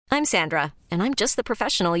I'm Sandra, and I'm just the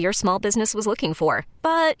professional your small business was looking for.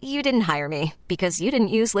 But you didn't hire me because you didn't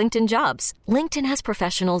use LinkedIn Jobs. LinkedIn has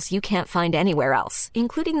professionals you can't find anywhere else,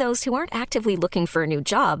 including those who aren't actively looking for a new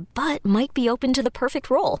job, but might be open to the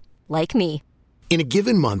perfect role, like me. In a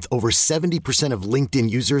given month, over 70% of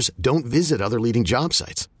LinkedIn users don't visit other leading job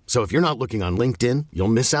sites. So if you're not looking on LinkedIn, you'll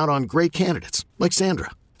miss out on great candidates like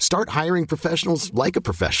Sandra. Start hiring professionals like a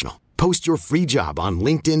professional. Post your free job on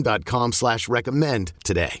linkedin.com/recommend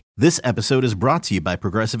today. This episode is brought to you by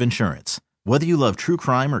Progressive Insurance. Whether you love true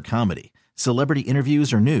crime or comedy, celebrity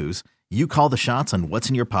interviews or news, you call the shots on what's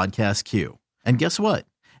in your podcast queue. And guess what?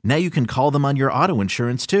 Now you can call them on your auto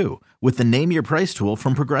insurance too with the Name Your Price tool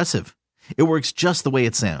from Progressive. It works just the way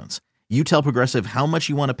it sounds. You tell Progressive how much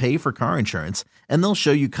you want to pay for car insurance, and they'll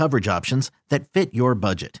show you coverage options that fit your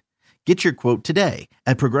budget. Get your quote today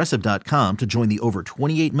at Progressive.com to join the over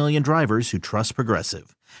 28 million drivers who trust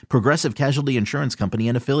Progressive. Progressive Casualty Insurance Company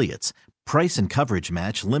and Affiliates. Price and coverage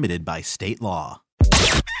match limited by state law.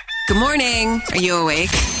 Good morning. Are you awake?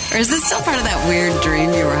 Or is this still part of that weird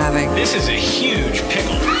dream you were having? This is a huge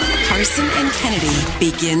pickle. Karson and Kennedy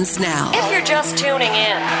begins now. If you're just tuning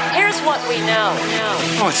in, here's what we know.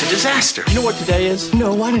 Oh, it's a disaster. You know what today is?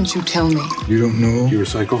 No, why don't you tell me? You don't know you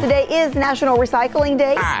recycle? Today is National Recycling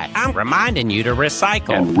Day. Hi, I'm reminding you to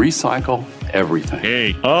recycle. And recycle everything.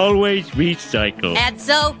 Hey, always recycle. And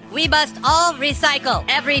so, we must all recycle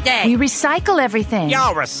every day. We recycle everything.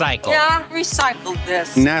 Y'all recycle. Yeah, recycle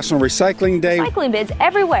this. National Recycling Day. Recycling bins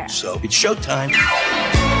everywhere. So, it's showtime.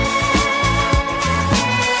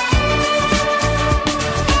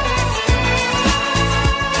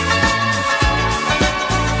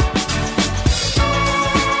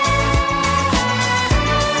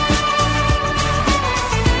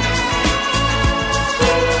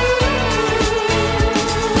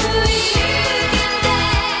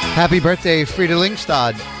 Happy birthday, Frida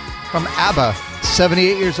Lingstad from ABBA,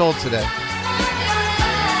 78 years old today.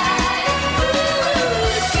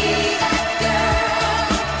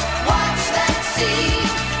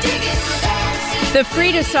 The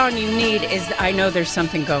Frida song you need is I Know There's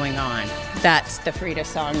Something Going On. That's the Frida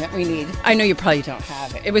song that we need. I know you probably don't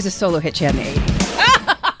have it. It was a solo hit she had in the 80s.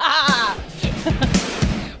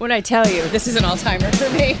 When I tell you, this is an all-timer for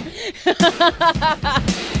me.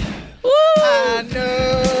 Woo! I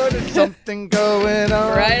know there's something going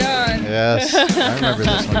on. Right on. Yes, I remember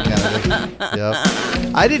this one, Kennedy. Yep.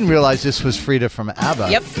 I didn't realize this was Frida from ABBA.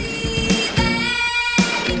 Yep.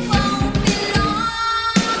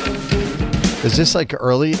 Is this like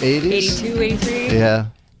early 80s? 82, 83? Yeah.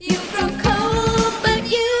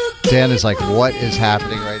 Dan is like, what is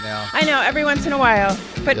happening right now? I know, every once in a while.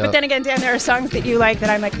 But then again, Dan, there are songs that you like that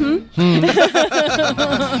I'm like, You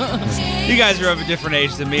guys are of a different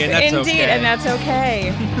age than me, and that's Indeed, okay. and that's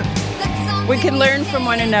okay. We can learn from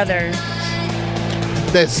one another.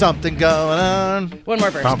 There's something going on. One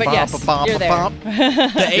more verse, but yes, you're there.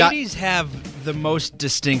 The 80s have the most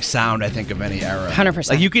distinct sound, I think, of any era.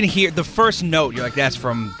 100%. Like, you can hear the first note, you're like, that's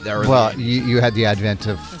from the early Well, 80s. you had the advent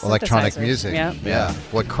of electronic music. Yeah.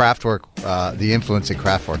 What Kraftwerk, the influence that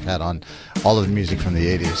Kraftwerk had on all of the music from the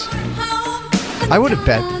 80s. I would have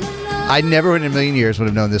bet, I never in a million years would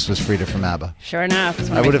have known this was Frida from ABBA. Sure enough. It's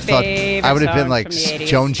one I of would my have thought, favorite I would have been songs like from the 80s.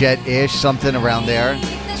 Joan Jett-ish, something around there.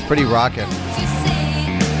 It's pretty rocking.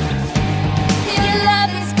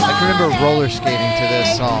 I can remember roller skating to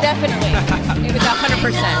this song. Definitely. It was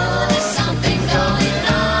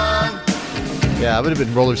 100%. Yeah, I would have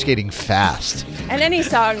been roller skating fast. And any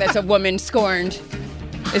song that's a woman scorned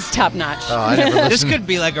is top notch. Oh, I never listened. This could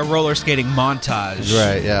be like a roller skating montage.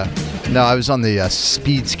 Right, yeah. No, I was on the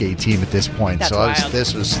speed skate team at this point. That's so wild.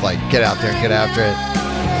 This was like, get out there, get after it.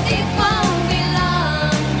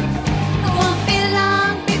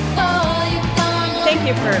 Thank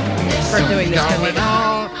you for doing this for me.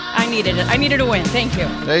 I needed it. I needed a win. Thank you.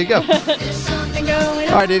 There you go.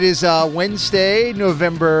 All right, it is Wednesday,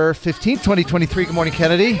 November 15th, 2023. Good morning,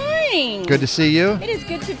 Kennedy. Good morning. Good to see you. It is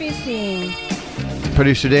good to be seen.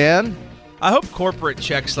 Producer Dan. I hope corporate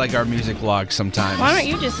checks like our music logs sometimes. Why don't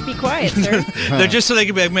you just be quiet, sir? They're just so they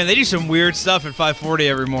can be like, man, they do some weird stuff at 5:40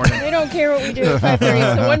 every morning. They don't care what we do at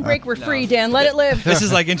 5:30. So one break, we're free, Dan. Let it live. This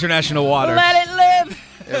is like international water. Let it live.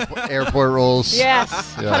 Airport rules.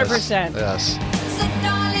 Yes, 100%. Yes.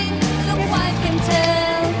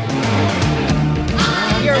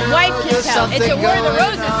 Your wife can tell. It's a War of the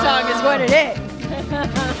Roses song is what it is.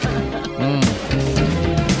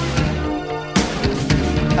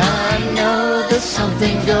 I know there's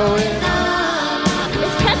something going on.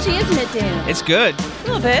 It's catchy, isn't it, Dan? It's good. A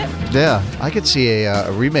little bit. Yeah, I could see a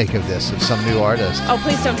remake of this of some new artist. Oh,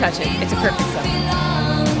 please don't touch it. It's a perfect song.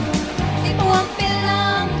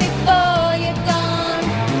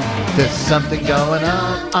 There's something going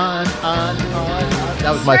on.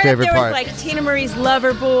 That was my favorite there part. Was like Tina Marie's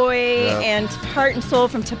Lover Boy and Heart and Soul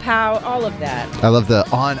from Tapao, all of that. I love the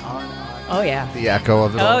on. Oh, yeah. The echo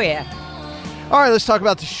of it all. Oh, yeah. All right, let's talk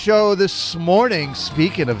about the show this morning.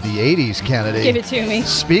 Speaking of the 80s, Kennedy. Give it to me.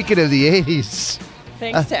 Speaking of the 80s.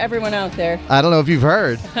 Thanks to everyone out there. I don't know if you've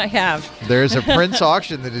heard. I have. There's a Prince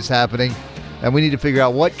auction that is happening, and we need to figure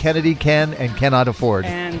out what Kennedy can and cannot afford.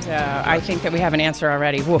 And I think that we have an answer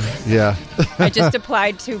already. Woof. Yeah. I just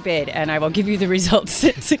applied to bid, and I will give you the results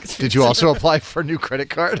at 6:15. Did you also apply for a new credit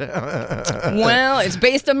card? Well, it's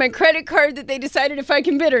based on my credit card that they decided if I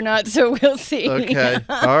can bid or not, so we'll see. Okay.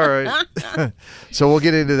 All right. So we'll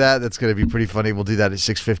get into that. That's going to be pretty funny. We'll do that at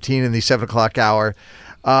 6:15 in the 7 o'clock hour.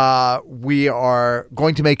 We are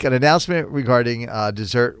going to make an announcement regarding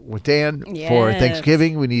dessert with Dan for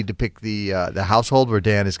Thanksgiving. We need to pick the household where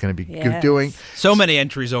Dan is going to be doing. So many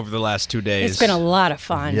entries over the last 2 days. It's been a lot of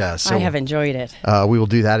fun. Yeah, so I have enjoyed it. We will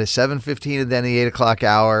do that at 7:15, and then the 8 o'clock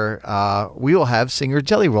hour, we will have singer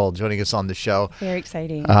Jelly Roll joining us on the show. Very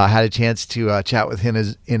exciting. I had a chance to chat with him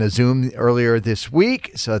in a Zoom earlier this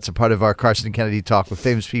week, so that's a part of our Karson and Kennedy Talk with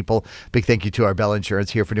Famous People. Big thank you to our Bell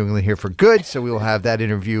Insurance here for New England, here for good. So we will have that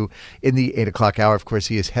interview in the 8 o'clock hour. Of course,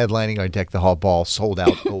 he is headlining our Deck the Hall Ball, sold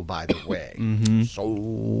out, oh, by the way.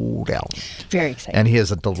 Sold out. Very exciting. And he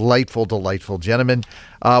is a delightful, delightful gentleman.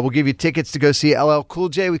 We'll give you tickets to go see LL Cool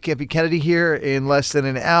J with Campy Kennedy here in less than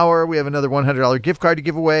an hour. We have another $100 gift card to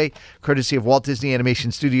give away, courtesy of Walt Disney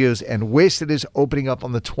Animation Studios and Wish, that is opening up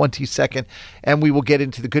on the 22nd. And we will get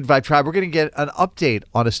into the Good Vibe Tribe. We're going to get an update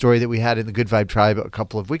on a story that we had in the Good Vibe Tribe a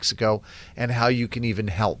couple of weeks ago and how you can even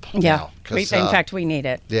help. Yeah. In fact, we need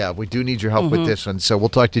it. Yeah, we do need your help with this one. So we'll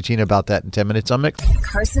talk to Gina about that in 10 minutes on Mix.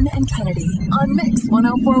 Karson and Kennedy on Mix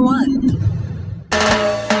 104.1.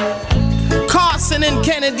 Karson and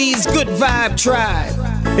Kennedy's Good Vibe Tribe.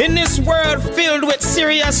 In this world filled with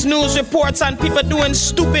serious news reports and people doing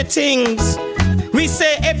stupid things, we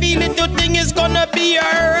say every little thing is gonna be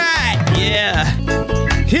alright. Yeah.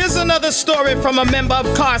 Here's another story from a member of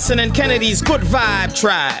Karson and Kennedy's Good Vibe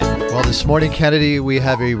Tribe. Well, this morning, Kennedy, we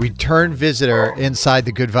have a return visitor inside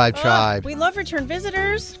the Good Vibe Tribe. We love return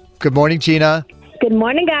visitors. Good morning, Gina. Good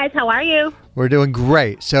morning, guys. How are you? We're doing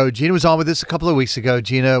great. So Gina was on with us a couple of weeks ago.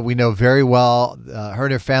 Gina, we know very well. Her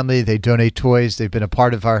and her family, they donate toys. They've been a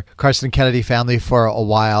part of our Karson and Kennedy family for a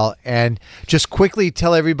while. And just quickly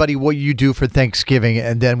tell everybody what you do for Thanksgiving,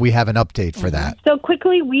 and then we have an update for that. So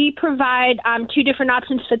quickly, we provide two different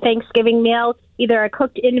options for Thanksgiving meals. Either a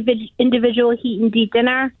cooked individual heat and deep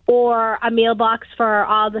dinner or a meal box for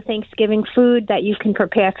all the Thanksgiving food that you can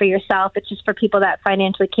prepare for yourself. It's just for people that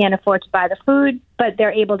financially can't afford to buy the food, but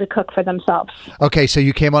they're able to cook for themselves. Okay, so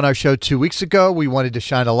you came on our show 2 weeks ago. We wanted to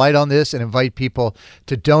shine a light on this and invite people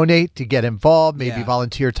to donate, to get involved, maybe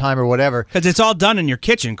volunteer time or whatever. Because it's all done in your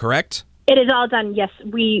kitchen, correct? It is all done. Yes,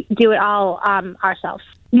 we do it all ourselves.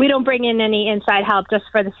 We don't bring in any inside help just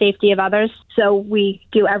for the safety of others, so we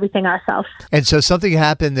do everything ourselves. And so something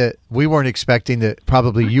happened that we weren't expecting, that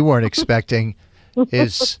probably you weren't expecting,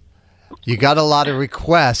 is you got a lot of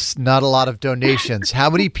requests, not a lot of donations. How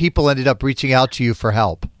many people ended up reaching out to you for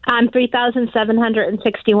help?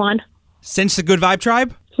 3,761. Since the Good Vibe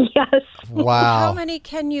Tribe? Yes. Wow. How many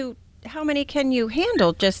can you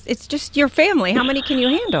handle? It's just your family. How many can you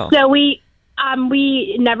handle? So we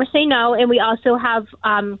never say no, and we also have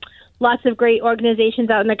lots of great organizations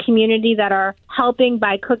out in the community that are helping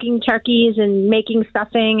by cooking turkeys and making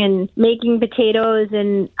stuffing and making potatoes,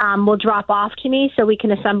 and will drop off to me so we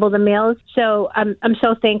can assemble the meals. So I'm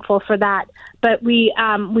so thankful for that. But we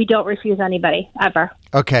don't refuse anybody ever.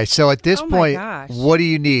 Okay, so at this point, what do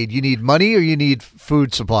you need? You need money or you need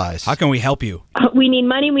food supplies? How can we help you? We need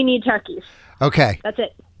money. We need turkeys. Okay. That's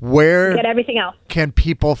it. Where get everything else. Can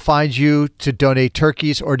people find you to donate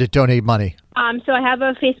turkeys or to donate money? So I have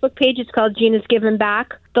a Facebook page. It's called Gina's Giving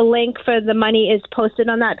Back. The link for the money is posted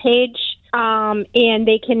on that page. And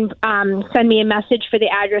they can send me a message for the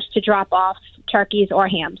address to drop off turkeys or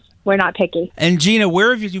hams. We're not picky. And Gina, where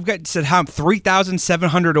have you've got said how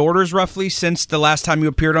 3,700 orders roughly since the last time you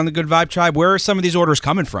appeared on the Good Vibe Tribe? Where are some of these orders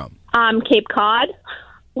coming from? Cape Cod.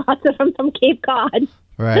 Lots of them from Cape Cod.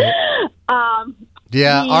 Right.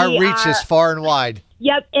 Our reach is far and wide.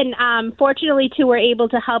 Yep, and fortunately, too, we're able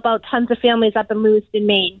to help out tons of families up in Lewiston,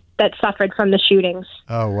 Maine that suffered from the shootings.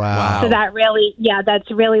 Oh, wow. So that really, that's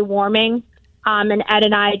really warming. And Ed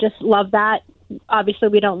and I just love that. Obviously,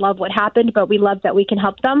 we don't love what happened, but we love that we can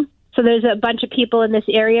help them. So there's a bunch of people in this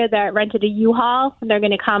area that rented a U-Haul, and they're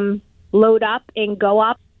going to come load up and go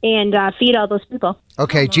up and feed all those people.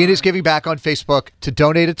 Okay, Gina's Giving Back on Facebook to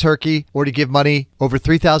donate a turkey or to give money. Over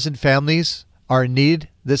 3,000 families are in need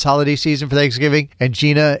this holiday season for Thanksgiving. And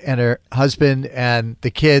Gina and her husband and the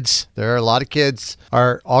kids, there are a lot of kids,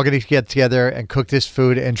 are all going to get together and cook this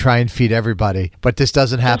food and try and feed everybody. But this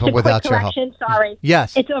doesn't happen without your help. Sorry.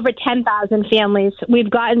 Yes. It's over 10,000 families. We've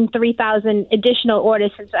gotten 3,000 additional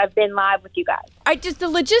orders since I've been live with you guys. The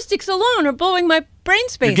logistics alone are blowing my brain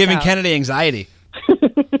space You're giving out. Kennedy anxiety.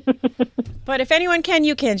 But if anyone can,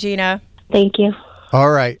 you can, Gina. Thank you. All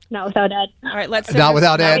right. Not without Ed. All right, let's Not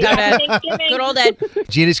without Ed. Good old Ed.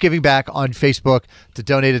 Gina's giving back on Facebook to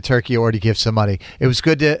donate a turkey or to give some money. It was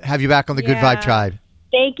good to have you back on the Good Vibe Tribe.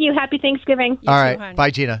 Thank you. Happy Thanksgiving. All right. Bye,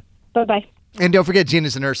 Gina. Bye-bye. And don't forget,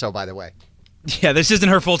 Gina's an URSO, by the way. Yeah, this isn't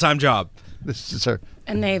her full-time job. This is her.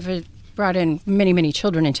 And they've brought in many, many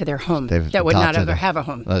children into their home They've that would not adopted ever them. have a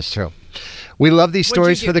home. That's true. We love these What'd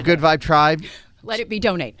stories you for do the Good Vibe Tribe. Let it be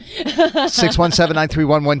donate.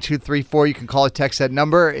 617-931-1234. You can call or text that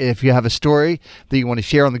number if you have a story that you want to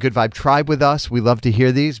share on the Good Vibe Tribe with us. We love to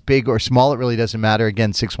hear these, big or small. It really doesn't matter.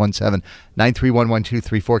 Again,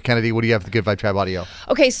 617-931-1234. Kennedy, what do you have for the Good Vibe Tribe audio?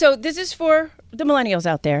 Okay, so this is for the millennials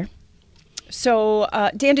out there. So,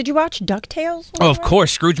 Dan, did you watch DuckTales? Oh, of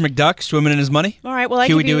course. Scrooge McDuck swimming in his money. All right, well,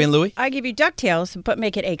 Huey, Dewey, and Louie. I give you DuckTales, but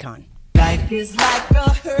make it Akon. Life is like a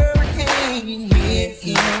hurricane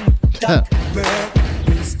hitting Duckburg.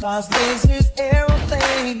 Police cars, lasers,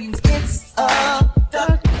 aeroplanes. It's a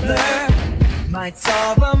duck blur. Might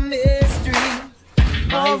solve a mystery.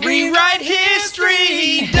 I'll rewrite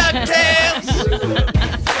history, DuckTales.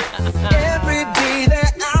 Every day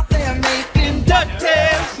they're out there making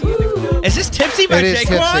DuckTales. Is this Tipsy by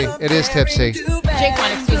Jaquan? It is Tipsy.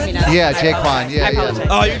 Jaquan, excuse me now. Yeah, Jaquan. Yeah, I apologize.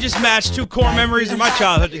 Oh, you just matched two core memories of my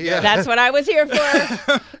childhood together. That's what I was here for.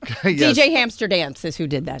 Yes. DJ Hamster Dance is who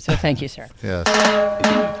did that, so thank you, sir. Yes.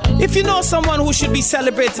 If you know someone who should be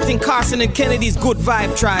celebrated in Karson and Kennedy's Good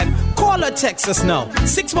Vibe Tribe, call or text us now.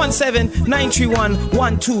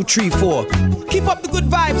 617-931-1234. Keep up the good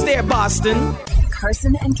vibes there, Boston.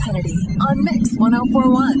 Karson and Kennedy on Mix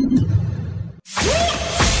 1041.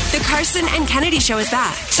 The Karson and Kennedy Show is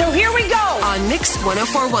back. So here we go on Mix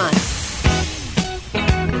 1041.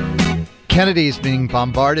 Kennedy is being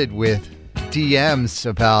bombarded with DMs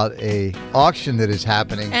about a auction that is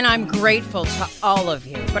happening. And I'm grateful to all of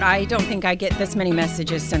you, but I don't think I get this many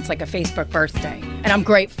messages since like a Facebook birthday. And I'm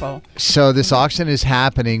grateful. So this auction is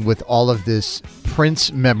happening with all of this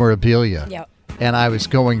Prince memorabilia. Yep. And I was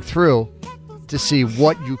going through to see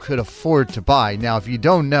what you could afford to buy. Now, if you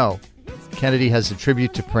don't know, Kennedy has a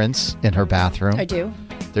tribute to Prince in her bathroom. I do.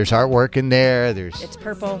 There's artwork in there. It's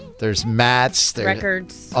purple. There's mats. There's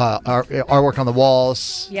records. Artwork on the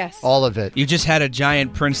walls. Yes. All of it. You just had a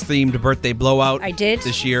giant Prince-themed birthday blowout. I did.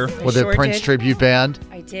 This year. With a Prince tribute band.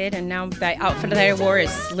 I did, and now the outfit that I wore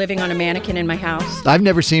is living on a mannequin in my house. I've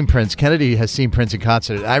never seen Prince. Kennedy has seen Prince in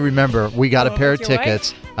concert. I remember we got a pair of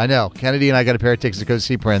tickets. I know. Kennedy and I got a pair of tickets to go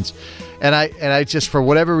see Prince. And I just, for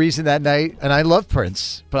whatever reason that night, and I love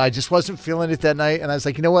Prince, but I just wasn't feeling it that night. And I was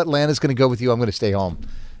like, you know what? Lana's going to go with you. I'm going to stay home.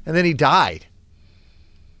 And then he died.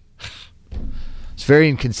 It's very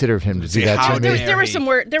inconsiderate of him to do that to me. There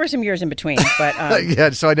were some years in between, but yeah.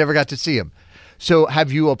 So I never got to see him. So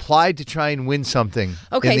have you applied to try and win something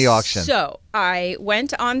in the auction? So I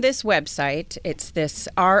went on this website. It's this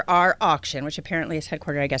RR auction, which apparently is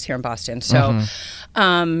headquartered, I guess, here in Boston. So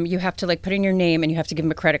you have to like put in your name and you have to give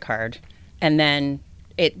them a credit card. And then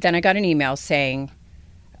I got an email saying,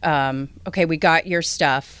 okay, we got your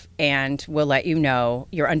stuff and we'll let you know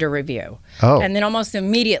you're under review. Oh. And then almost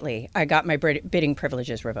immediately I got my bidding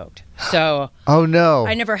privileges revoked. So oh no.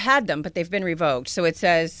 I never had them, but they've been revoked. So it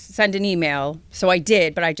says send an email. So I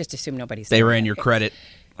did, but I just assumed nobody's. They ran your credit.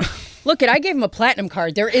 Look, I gave him a platinum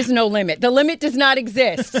card. There is no limit. The limit does not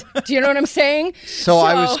exist. Do you know what I'm saying? So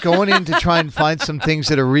I was going in to try and find some things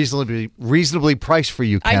that are reasonably priced for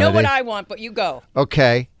you, Kennedy. I know what I want, but you go.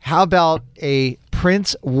 Okay. How about a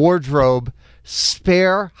Prince wardrobe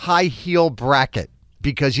spare high heel bracket?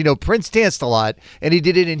 Because, you know, Prince danced a lot, and he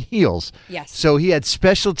did it in heels. Yes. So he had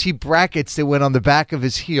specialty brackets that went on the back of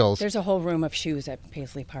his heels. There's a whole room of shoes at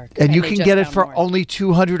Paisley Park. And you can get it for only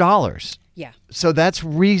 $200. Yeah. So that's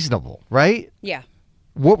reasonable, right? Yeah.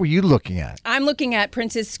 What were you looking at? I'm looking at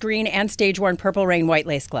Prince's screen and stage-worn Purple Rain white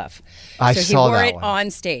lace glove. I so saw that he wore it one.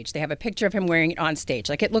 on stage. They have a picture of him wearing it on stage.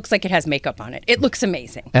 Like, it looks like it has makeup on it. It looks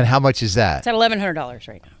amazing. And how much is that? It's at $1,100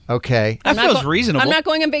 right now. Okay. That feels reasonable. I'm not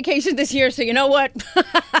going on vacation this year, so you know what?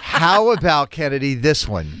 How about, Kennedy, this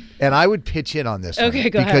one? And I would pitch in on this one. Okay,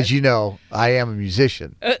 go ahead. Because, you know, I am a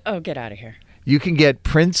musician. Get out of here. You can get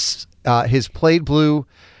Prince, his Played Blue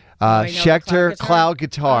Schecter cloud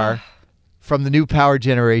guitar from the New Power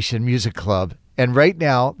Generation Music Club. And right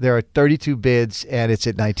now, there are 32 bids, and it's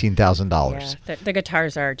at $19,000. Yeah, the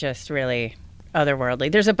guitars are just really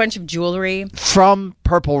otherworldly. There's a bunch of jewelry. From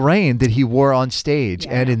Purple Rain that he wore on stage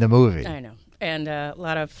and in the movie. I know. And a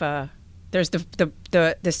lot of... there's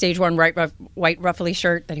the stage one white ruffly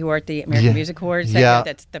shirt that he wore at the American Music Awards.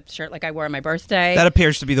 That's the shirt like I wore on my birthday. That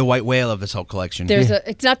appears to be the white whale of this whole collection.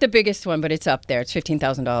 It's not the biggest one, but it's up there. It's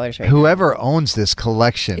 $15,000 right Whoever owns this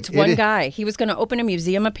collection. It's one guy. He was going to open a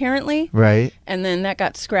museum apparently. Right. And then that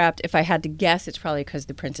got scrapped. If I had to guess, it's probably because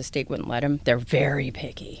the Prince estate wouldn't let him. They're very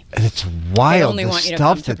picky. It's wild, the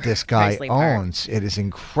stuff that this guy owns. It is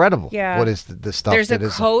incredible. Yeah. What is the stuff There's that a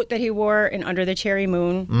coat that he wore in Under the Cherry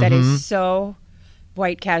Moon that is so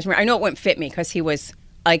white cashmere. I know it wouldn't fit me because he was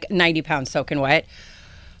like 90 pounds soaking wet.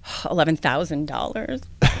 $11,000.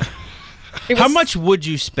 How much would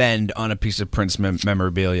you spend on a piece of Prince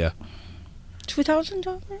memorabilia?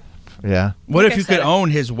 $2,000. Yeah. What if you could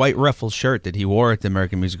own his white ruffle shirt that he wore at the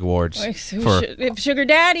American Music Awards? Sugar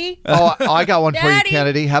Daddy. Oh, I got one for you,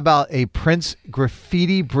 Kennedy. How about a Prince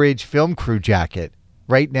Graffiti Bridge film crew jacket?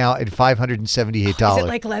 Right now at $578. Is it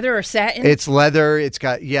like leather or satin? It's leather. It's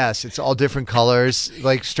got, it's all different colors,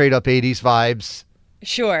 like straight up 80s vibes.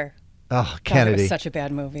 Sure. Oh, Kennedy. That was such a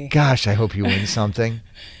bad movie. Gosh, I hope you win something.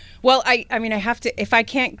 Well, I mean, I have to, if I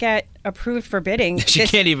can't get approved for bidding. She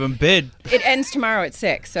can't even bid. It ends tomorrow at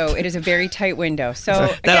 6, so it is a very tight window.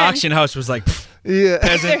 So that auction house was like,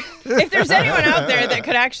 if there's anyone out there that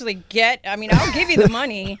could actually get, I mean, I'll give you the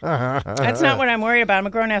money. That's not what I'm worried about. I'm a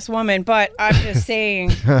grown-ass woman, but I'm just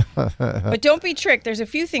saying. But don't be tricked. There's a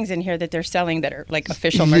few things in here that they're selling that are like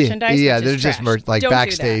official merchandise. Yeah, they're just like don't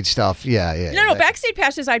backstage stuff. Yeah. No, backstage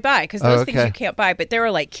passes I'd buy because those things you can't buy. But there were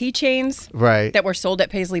like keychains that were sold at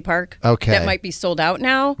Paisley Park that might be sold out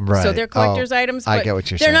now. Right. So they're collector's items. But I get what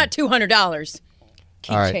you're saying. They're not $200 keychain.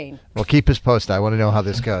 All right. Well, keep us posted. I want to know how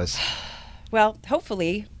this goes. Well,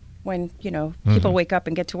 hopefully, when people wake up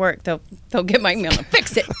and get to work, they'll get my email and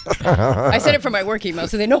fix it. I said it from my work email,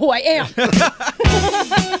 so they know who I am.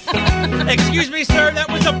 Excuse me, sir, that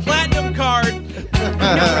was a platinum card. No,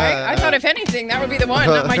 right? I thought if anything, that would be the one,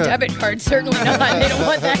 not my debit card. Certainly not. They don't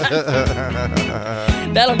want that.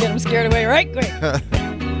 That'll get them scared away right quick.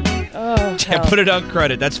 Oh, yeah, put it on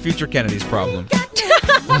credit. That's future Kennedy's problem.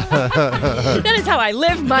 That is how I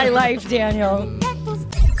live my life, Daniel.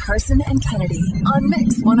 Karson and Kennedy on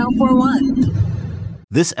Mix 1041.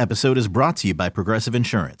 This episode is brought to you by Progressive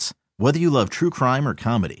Insurance. Whether you love true crime or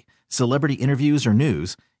comedy, celebrity interviews or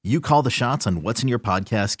news, you call the shots on what's in your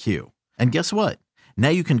podcast queue. And guess what? Now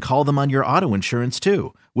you can call them on your auto insurance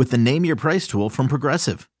too with the Name Your Price tool from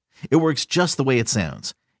Progressive. It works just the way it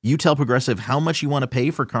sounds. You tell Progressive how much you want to pay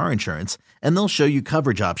for car insurance, and they'll show you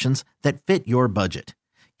coverage options that fit your budget.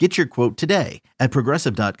 Get your quote today at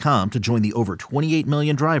Progressive.com to join the over 28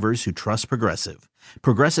 million drivers who trust Progressive.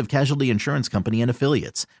 Progressive Casualty Insurance Company and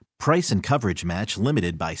Affiliates. Price and coverage match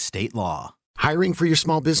limited by state law. Hiring for your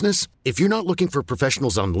small business? If you're not looking for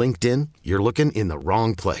professionals on LinkedIn, you're looking in the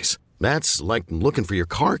wrong place. That's like looking for your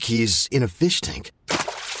car keys in a fish tank.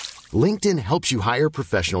 LinkedIn helps you hire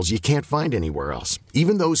professionals you can't find anywhere else,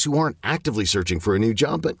 even those who aren't actively searching for a new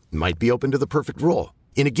job but might be open to the perfect role.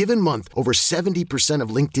 In a given month, over 70% of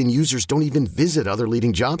LinkedIn users don't even visit other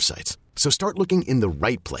leading job sites. So start looking in the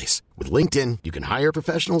right place. With LinkedIn, you can hire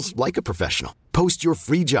professionals like a professional. Post your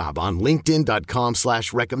free job on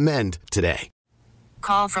linkedin.com/recommend today.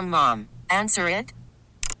 Call from mom. Answer it.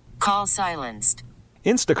 Call silenced.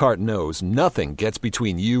 Instacart knows nothing gets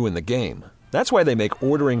between you and the game. That's why they make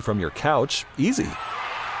ordering from your couch easy.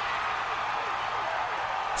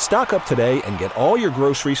 Stock up today and get all your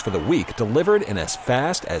groceries for the week delivered in as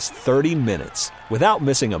fast as 30 minutes without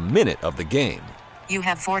missing a minute of the game. You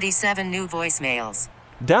have 47 new voicemails.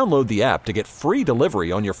 Download the app to get free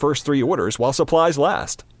delivery on your first 3 orders while supplies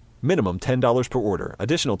last. Minimum $10 per order.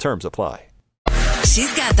 Additional terms apply.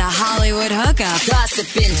 She's got the Hollywood hookup.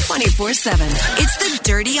 Gossiping 24/7. It's the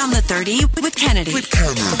Dirty on the 30 with Kennedy.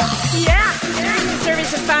 Yeah.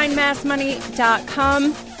 Service of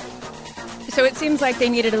findmassmoney.com. So it seems like they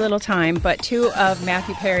needed a little time, but 2 of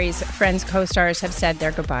Matthew Perry's Friends co-stars have said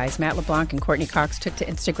their goodbyes. Matt LeBlanc and Courtney Cox took to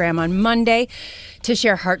Instagram on Monday to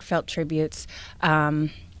share heartfelt tributes.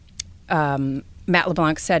 Matt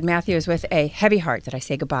LeBlanc said, Matthew is with a heavy heart that I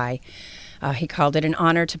say goodbye. He called it an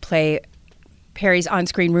honor to play Perry's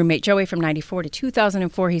on-screen roommate Joey from 94 to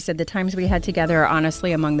 2004. He said, the times we had together are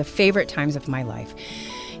honestly among the favorite times of my life.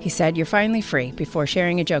 He said, you're finally free, before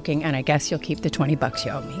sharing and joking, and I guess you'll keep the $20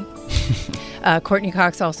 you owe me. Courtney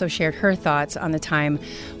Cox also shared her thoughts on the time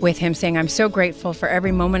with him, saying, I'm so grateful for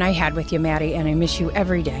every moment I had with you, Maddie, and I miss you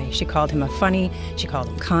every day. She called him a funny, she called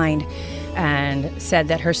him kind. and said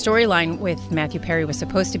that her storyline with Matthew Perry was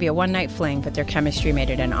supposed to be a one-night fling, but their chemistry made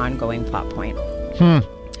it an ongoing plot point.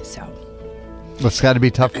 So That's got to be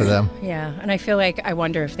tough for them. yeah, and I feel like I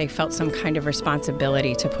wonder if they felt some kind of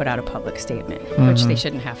responsibility to put out a public statement, which they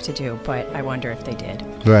shouldn't have to do, but I wonder if they did.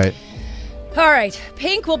 Right. All right.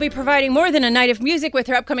 Pink will be providing more than a night of music with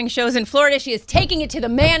her upcoming shows in Florida. She is taking it to the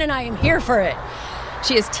man, and I am here for it.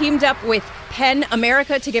 She has teamed up with Pen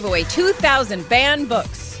America to give away 2,000 banned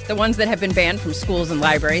books, the ones that have been banned from schools and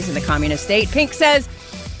libraries in the communist state. Pink says,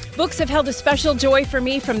 books have held a special joy for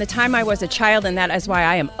me from the time I was a child, and that is why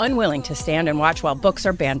I am unwilling to stand and watch while books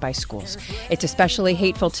are banned by schools. It's especially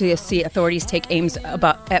hateful to see authorities take aims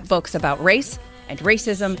at books about race and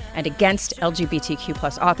racism and against LGBTQ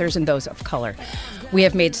plus authors and those of color. We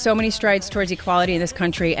have made so many strides towards equality in this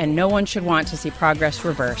country, and no one should want to see progress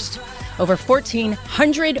reversed. Over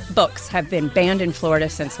 1,400 books have been banned in Florida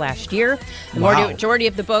since last year. The majority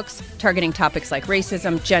of the books targeting topics like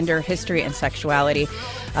racism, gender, history, and sexuality.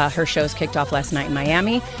 Her shows kicked off last night in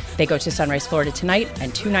Miami. They go to Sunrise, Florida tonight,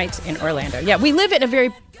 and 2 nights in Orlando. Yeah, we live in a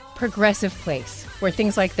very progressive place where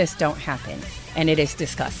things like this don't happen. And it is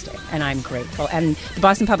disgusting, and I'm grateful. And the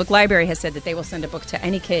Boston Public Library has said that they will send a book to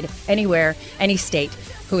any kid, anywhere, any state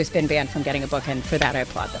who has been banned from getting a book, and for that I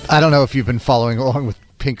applaud them. I don't know if you've been following along with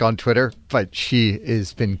Pink on Twitter, but she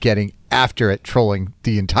has been getting after it, trolling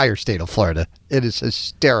the entire state of Florida. It is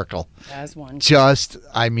hysterical. As one. Just,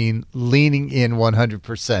 leaning in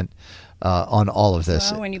 100%. On all of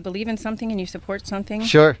this. Well, when you believe in something and you support something,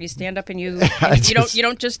 sure, you stand up and you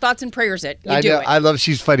don't just thoughts and prayers it. You do it. I love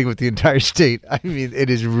she's fighting with the entire state. I mean,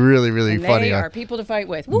 it is really, really funny. They are people to fight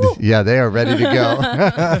with. Woo! Yeah, they are ready to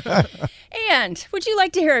go. And would you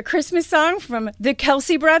like to hear a Christmas song from the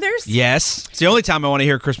Kelsey brothers? Yes. It's the only time I want to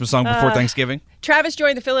hear a Christmas song before Thanksgiving. Travis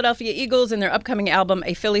joined the Philadelphia Eagles in their upcoming album,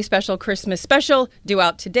 A Philly Special Christmas Special, due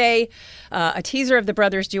out today. A teaser of the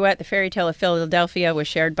brothers' duet, The Fairy Tale of Philadelphia, was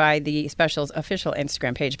shared by the special's official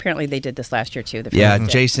Instagram page. Apparently they did this last year, too. Yeah,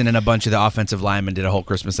 Jason and a bunch of the offensive linemen did a whole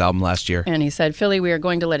Christmas album last year. And he said, Philly, we are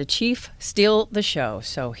going to let a chief steal the show.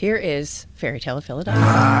 So here is Fairy Tale of Philadelphia.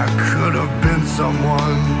 I could have been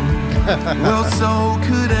someone. Well, so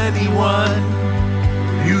could anyone.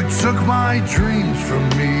 You took my dreams from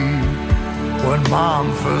me when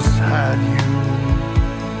Mom first had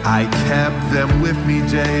you. I kept them with me,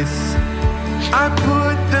 Jace. I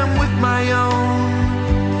put them with my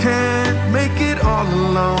own. Can't make it all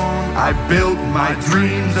alone. I built my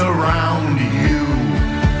dreams around you.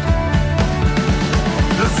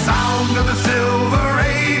 The sound of the Silver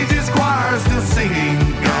Ages choir still singing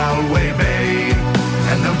Galway Bay,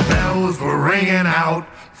 and the bells were ringing out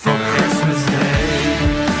for Christmas Day.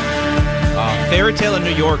 Fairy Tale in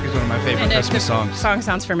New York is one of my favorite Christmas songs. The song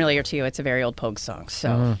sounds familiar to you. It's a very old Pogue song.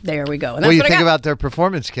 So there we go. And what do you think about their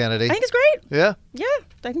performance, Kennedy? I think it's great. Yeah? Yeah.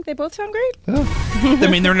 I think they both sound great. Oh. I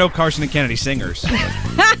mean, there are no Karson and Kennedy singers.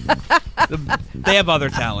 They have other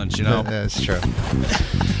talents, you know? Yeah, that's true.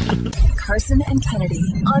 Karson and Kennedy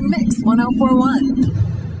on Mix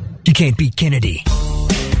 104.1. You can't beat Kennedy.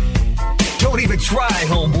 Don't even try,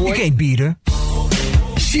 homeboy. You can't beat her.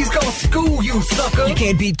 She's gonna school you, sucker. You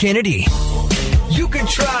can't beat Kennedy. You can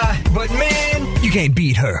try, but man, you can't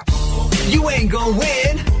beat her. You ain't gonna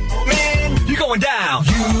win, man, you're going down.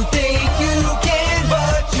 You think you can,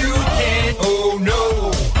 but you can't. Oh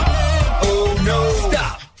no, oh no.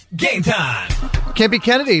 Stop, game time. Can't Beat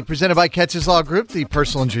Kennedy, presented by Catches Law Group, the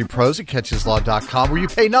personal injury pros at catcheslaw.com, where you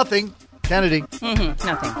pay nothing. Kennedy. Mm-hmm.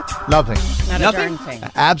 Nothing. Nothing. Not Nothing? a darn thing.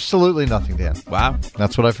 Absolutely nothing, Dan. Wow.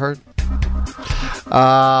 That's what I've heard.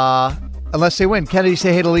 Unless they win. Kennedy,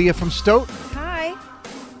 say hey to Leah from Stoughton. Hi.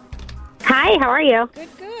 Hi, how are you?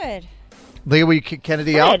 Good. Leah, will you kick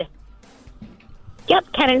Kennedy out? Good. Yep,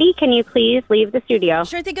 Kennedy, can you please leave the studio?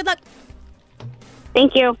 Sure thing. Good luck.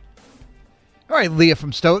 Thank you. All right, Leah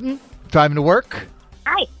from Stoughton, driving to work.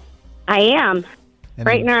 Hi. I am.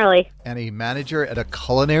 Bright and early. And a manager at a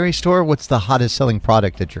culinary store. What's the hottest selling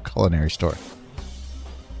product at your culinary store?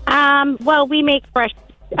 Well, we make fresh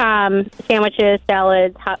sandwiches,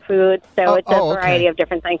 salads, hot food, so it's a variety of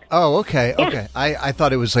different things. Oh, okay, Yeah. okay. I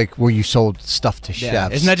thought it was like where you sold stuff to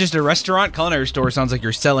chefs. Isn't that just a restaurant? Culinary store sounds like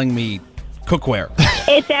you're selling me cookware.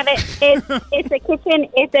 It's a kitchen.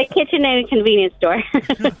 It's a kitchen and a convenience store.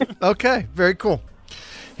 Okay, very cool.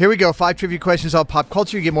 Here we go. 5 trivia questions on pop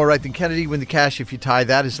culture. You get more right than Kennedy. Win the cash. If you tie,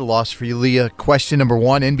 that is the loss for you, Leah. Question number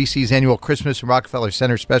 1. NBC's annual Christmas and Rockefeller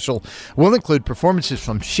Center special will include performances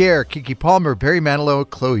from Cher, Keke Palmer, Barry Manilow,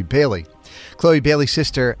 Chloe Bailey. Chloe Bailey's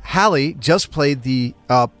sister, Hallie, just played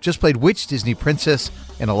which Disney princess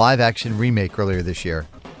in a live-action remake earlier this year?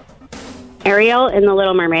 Ariel in The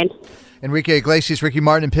Little Mermaid. Enrique Iglesias, Ricky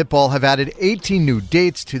Martin, and Pitbull have added 18 new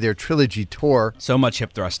dates to their trilogy tour. So much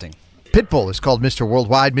hip thrusting. Pitbull is called Mr.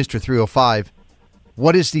 Worldwide, Mr. 305.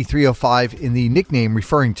 What is the 305 in the nickname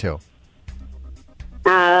referring to?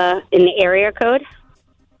 In the area code?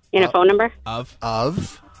 In a phone number? Of?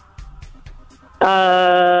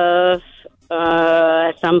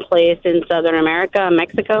 Someplace in Southern America,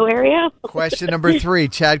 Mexico area. Question number 3.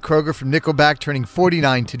 Chad Kroeger from Nickelback turning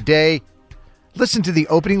 49 today. Listen to the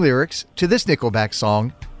opening lyrics to this Nickelback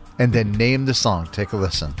song and then name the song. Take a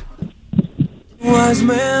listen. Wise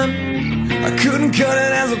man, I couldn't cut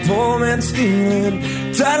it as a poor man stealing.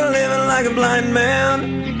 Tired of living like a blind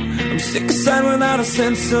man. I'm sick aside without a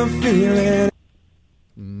sense of feeling.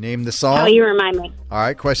 Name the song. Oh, you remind me. All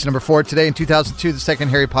right, question number 4. Today in 2002, the second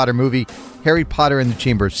Harry Potter movie, Harry Potter and the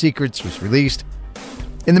Chamber of Secrets, was released.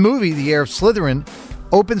 In the movie, the heir of Slytherin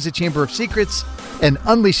opens the Chamber of Secrets and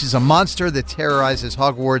unleashes a monster that terrorizes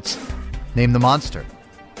Hogwarts. Name the monster.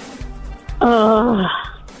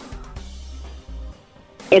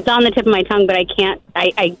 It's on the tip of my tongue, but I can't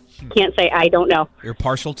say I don't know. Your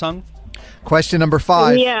partial tongue? Question number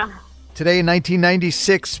 5. Yeah. Today in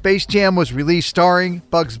 1996, Space Jam was released starring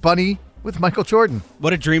Bugs Bunny with Michael Jordan.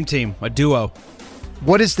 What a dream team, a duo.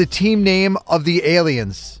 What is the team name of the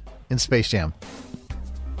aliens in Space Jam?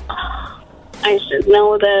 I should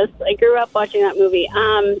know this. I grew up watching that movie.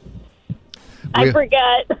 I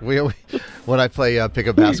forget. When I play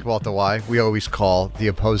pickup basketball at the Y, we always call the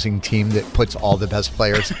opposing team that puts all the best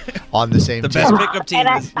players on the same team. The best pickup team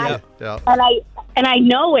is, And I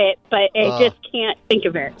know it, but I just can't think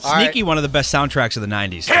of it. Sneaky, one of the best soundtracks of the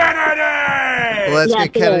 90s. Well, let's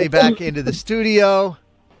get Kennedy back into the studio.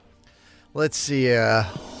 Let's see. What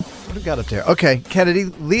do we got up there? Okay, Kennedy,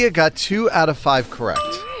 Leah got 2 out of 5 correct.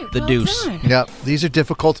 The deuce. Yep, these are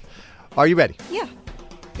difficult. Are you ready? Yeah.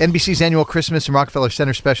 NBC's annual Christmas and Rockefeller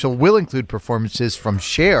Center special will include performances from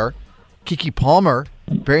Cher, Keke Palmer,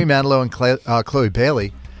 Barry Manilow, and Chloe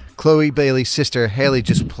Bailey. Chloe Bailey's sister, Haley,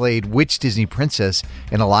 just played which Disney princess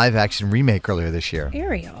in a live-action remake earlier this year?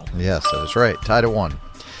 Ariel. Yes, that was right. Tied at 1.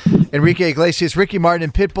 Enrique Iglesias, Ricky Martin,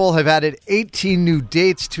 and Pitbull have added 18 new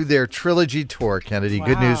dates to their trilogy tour. Kennedy,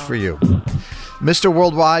 Good news for you. Mr.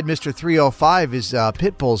 Worldwide, Mr. 305 is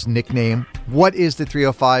Pitbull's nickname. What is the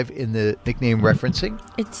 305 in the nickname referencing?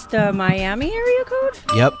 It's the Miami area code?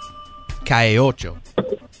 Yep. Calle Ocho.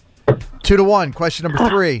 2-1. Question number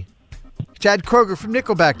 3. Chad Kroeger from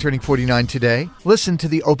Nickelback turning 49 today. Listen to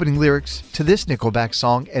the opening lyrics to this Nickelback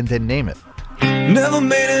song and then name it. Never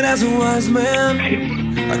made it as a wise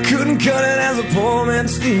man. I couldn't cut it as a poor man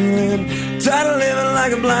stealing. Tired of living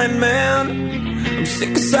like a blind man. I'm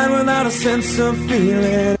sick aside without a sense of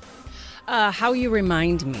feeling. How you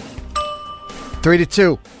remind me.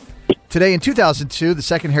 3-2. Today in 2002, the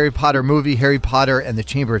second Harry Potter movie, Harry Potter and the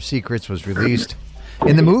Chamber of Secrets, was released.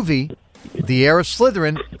 In the movie, the heir of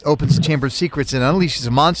Slytherin opens the Chamber of Secrets and unleashes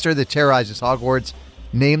a monster that terrorizes Hogwarts.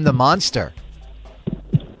 Name the monster.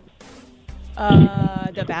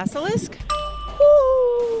 The basilisk?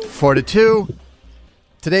 4-2.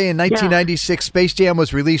 Today in 1996, Space Jam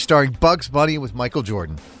was released starring Bugs Bunny with Michael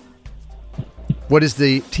Jordan. What is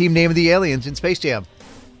the team name of the aliens in Space Jam?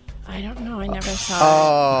 I don't know. I never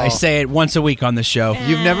saw I say it once a week on the show.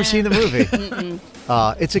 You've never seen the movie?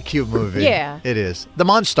 It's a cute movie. Yeah. It is. The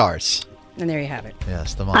Monstars. And there you have it.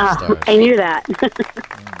 Yes, the Monstars. I knew that.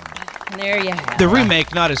 And there you have it. The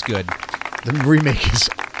remake, not as good. The remake is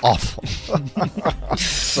awful.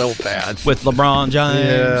 So bad. With LeBron James.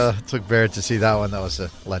 Yeah, it took Barrett to see that one. That was a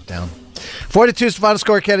letdown. 4-2 is the final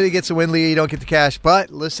score. Kennedy gets a win. Leah, you don't get the cash. But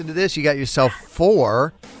listen to this. You got yourself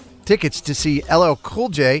 4 tickets to see LL Cool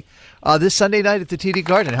J this Sunday night at the TD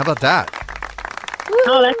Garden. How about that?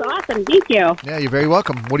 Oh, that's awesome. Thank you. Yeah, you're very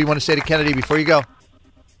welcome. What do you want to say to Kennedy before you go?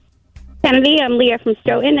 Kennedy, I'm Leah from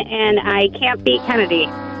Stoughton, and I can't beat Kennedy.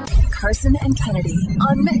 Karson and Kennedy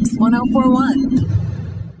on Mix 104.1.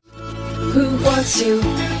 Who wants to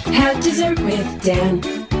have dessert with Dan?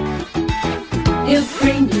 He'll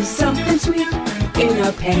bring you something sweet in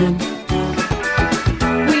a pan.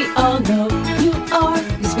 We all know you are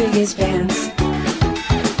his biggest fans.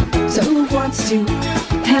 So who wants to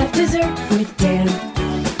have dessert with Dan?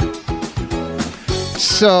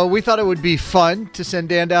 So we thought it would be fun to send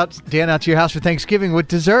Dan out to your house for Thanksgiving with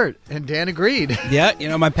dessert, and Dan agreed. Yeah,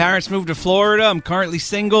 my parents moved to Florida. I'm currently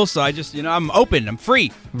single, so I just, I'm open. I'm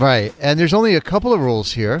free. Right, and there's only a couple of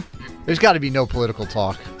rules here. There's got to be no political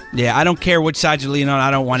talk. Yeah, I don't care which side you lean on.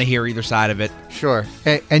 I don't want to hear either side of it. Sure,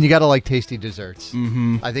 and you got to like tasty desserts.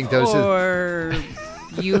 Mm-hmm. I think those Or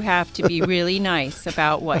you have to be really nice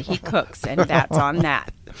about what he cooks, and that's on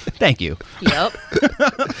that. Thank you. Yep.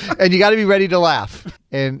 And you got to be ready to laugh.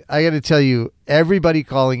 And I got to tell you, everybody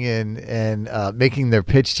calling in and making their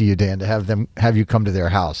pitch to you, Dan, to have you come to their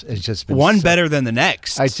house, it's just been one better than the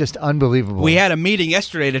next. It's just unbelievable. We had a meeting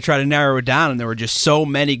yesterday to try to narrow it down, and there were just so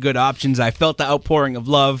many good options. I felt the outpouring of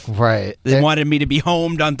love. Right. They wanted me to be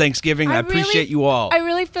homed on Thanksgiving. I appreciate you all. I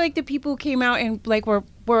really feel like the people who came out and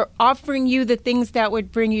were offering you the things that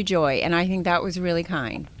would bring you joy, and I think that was really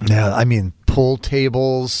kind. Yeah, I mean, pool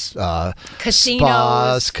tables, casinos,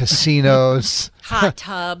 spas, casinos, hot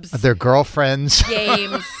tubs, their girlfriends,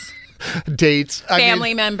 games, dates,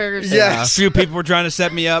 family members. Yes, a few people were trying to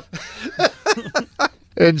set me up.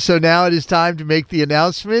 And so now it is time to make the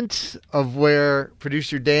announcement of where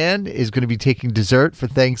producer Dan is going to be taking dessert for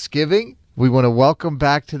Thanksgiving. We want to welcome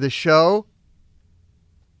back to the show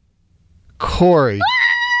Corey.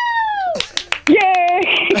 Yay!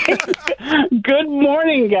 Good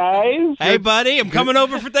morning, guys. Hey, buddy, I'm coming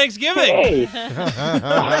over for Thanksgiving. Hey.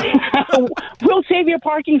 We'll save you a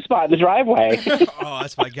parking spot in the driveway. Oh,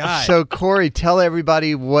 that's my guy. So, Corey, tell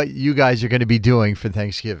everybody what you guys are going to be doing for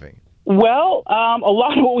Thanksgiving. Well, a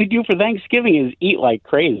lot of what we do for Thanksgiving is eat like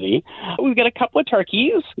crazy. We've got a couple of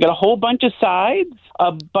turkeys, got a whole bunch of sides,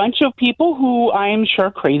 a bunch of people who I'm sure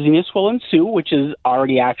craziness will ensue, which is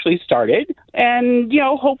already actually started. And,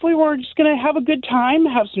 hopefully we're just going to have a good time,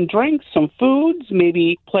 have some drinks, some foods,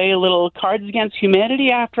 maybe play a little Cards Against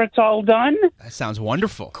Humanity after it's all done. That sounds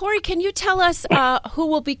wonderful. Corey, can you tell us who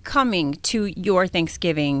will be coming to your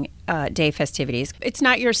Thanksgiving Day festivities? It's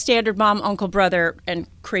not your standard mom, uncle, brother, and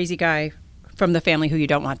crazy guy from the family who you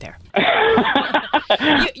don't want there.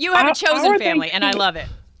 you have a chosen family, and I love it.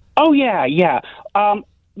 Oh, yeah.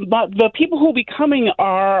 But the people who will be coming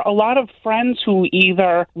are a lot of friends who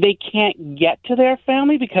either they can't get to their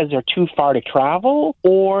family because they're too far to travel,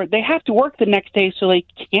 or they have to work the next day so they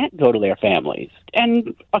can't go to their families.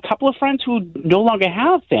 And a couple of friends who no longer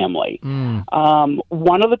have family.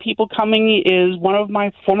 One of the people coming is one of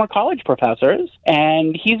my former college professors,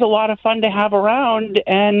 and he's a lot of fun to have around,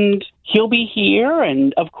 and he'll be here,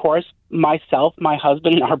 and of course, myself, my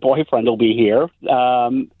husband, and our boyfriend will be here.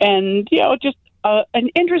 And, just an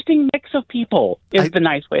interesting mix of people is the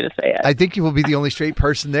nice way to say it. I think you will be the only straight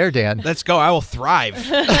person there, Dan. Let's go. I will thrive.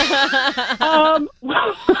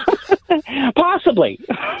 Possibly.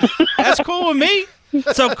 That's cool with me.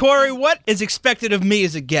 So, Corey, what is expected of me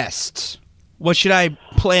as a guest? What should I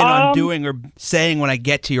plan on doing or saying when I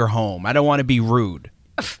get to your home? I don't want to be rude.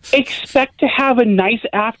 Expect to have a nice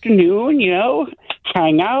afternoon,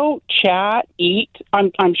 hang out, chat, eat.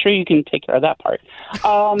 I'm sure you can take care of that part.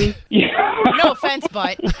 No offense,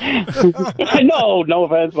 but no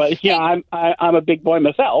offense, but yeah, I'm a big boy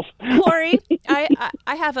myself. Corey, I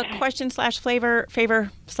have a question /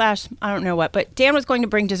 favor / I don't know what, but Dan was going to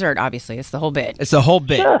bring dessert. Obviously, it's the whole bit. It's the whole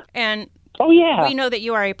bit. Sure. And yeah, we know that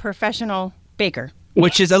you are a professional baker.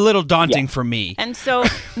 Which is a little daunting for me. And so,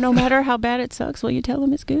 no matter how bad it sucks, will you tell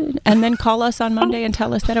them it's good? And then call us on Monday and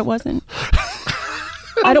tell us that it wasn't?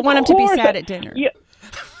 I don't want him to be sad at dinner. Yeah.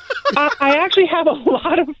 I actually have a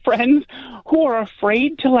lot of friends who are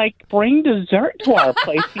afraid to, bring dessert to our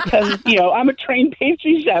place because, I'm a trained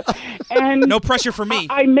pastry chef. And no pressure for me.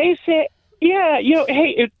 I may say... Yeah,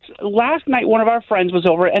 hey, last night one of our friends was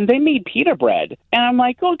over and they made pita bread. And I'm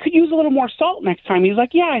like, it could use a little more salt next time. He's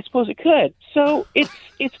like, yeah, I suppose it could. So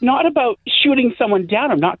it's not about shooting someone down.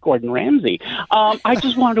 I'm not Gordon Ramsay. I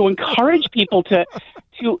just wanted to encourage people to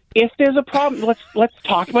if there's a problem, let's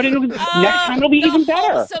talk about it. Next time it'll be even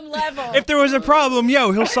better. Level. If there was a problem,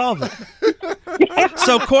 he'll solve it.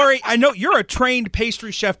 So, Corey, I know you're a trained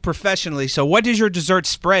pastry chef professionally. So what is your dessert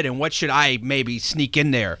spread and what should I maybe sneak in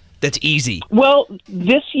there? That's easy. Well,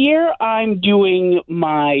 this year I'm doing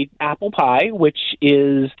my apple pie, which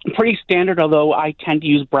is pretty standard, although I tend to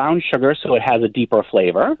use brown sugar so it has a deeper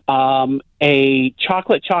flavor. A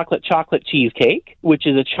chocolate cheesecake, which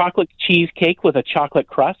is a chocolate cheesecake with a chocolate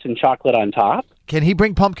crust and chocolate on top. Can he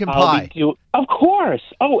bring pumpkin pie? Of course.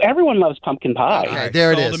 Oh, everyone loves pumpkin pie. Okay,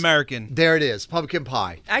 there it is. Old American. There it is, pumpkin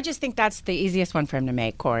pie. I just think that's the easiest one for him to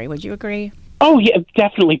make, Corey. Would you agree? Oh, yeah,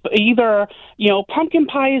 definitely. Either, pumpkin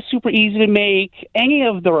pie is super easy to make. Any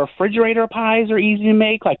of the refrigerator pies are easy to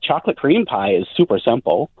make. Like chocolate cream pie is super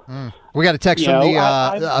simple. We got a text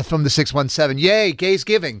from the 617. Yay, gay's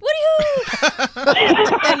giving.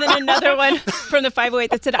 And then another one from the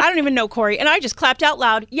 508 that said, I don't even know Corey. And I just clapped out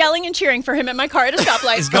loud, yelling and cheering for him at my car at a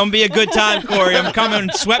stoplight. It's going to be a good time, Corey. I'm coming in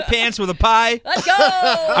sweatpants with a pie. Let's go.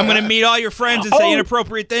 I'm going to meet all your friends and say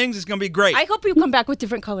inappropriate things. It's going to be great. I hope you come back with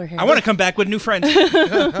different color hair. I want to come back with new friends.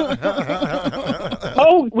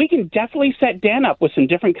 Oh, we can definitely set Dan up with some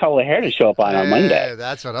different color hair to show up on Monday.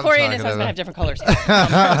 That's what I'm Corey talking and his husband about. have different colors.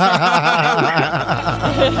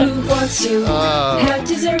 Who wants to have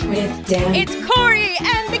dessert with Dan? It's Corey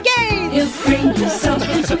and the gang. He'll bring you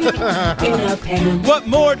something sweet in a pan. What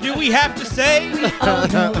more do we have to say? Oh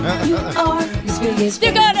no, you are his biggest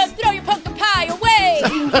You're fan. gonna throw your pumpkin pie away.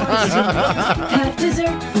 Who wants to have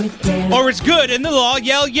dessert with Dan? Or it's good and they'll all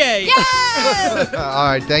yell yay. All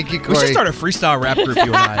right, thank you, We Corey. should start a freestyle rap group,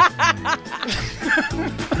 you and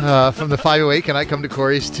I. From the 508, can I come to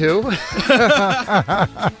Corey's too?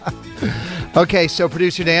 Okay, so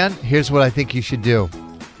producer Dan, here's what I think you should do.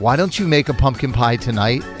 Why don't you make a pumpkin pie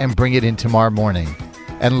tonight and bring it in tomorrow morning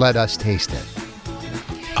and let us taste it?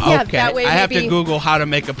 Yeah, Okay, that way I have to maybe- Google how to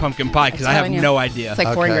make a pumpkin pie because I have telling you. no idea. It's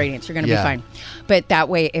like 4 Okay. ingredients. You're going to Yeah. be fine. But that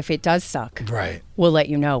way, if it does suck, Right. we'll let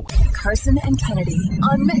you know. Carson and Kennedy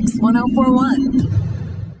on Mix 1041.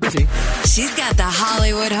 She's got the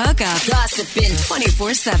Hollywood hookup. Gossiping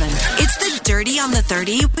 24/7. It's the Dirty on the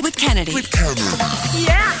 30 with Kennedy.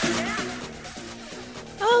 Yeah.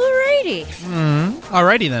 Alrighty.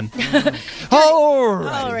 Alrighty then.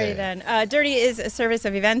 Alrighty then. Dirty is a service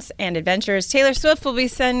of events and adventures. Taylor Swift will be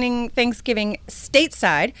sending Thanksgiving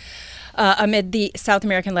stateside amid the South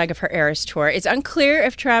American leg of her Eras tour. It's unclear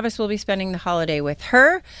if Travis will be spending the holiday with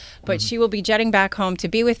her, but she will be jetting back home to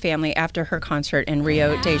be with family after her concert in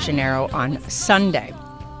Rio de Janeiro on Sunday.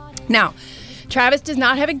 Now, Travis does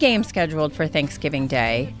not have a game scheduled for Thanksgiving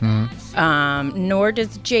Day, nor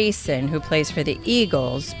does Jason, who plays for the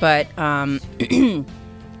Eagles. But and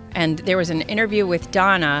there was an interview with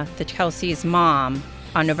Donna, the Kelsey's mom,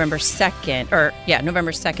 on November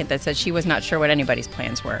 2nd, that said she was not sure what anybody's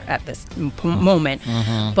plans were at this moment.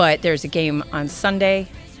 But there's a game on Sunday.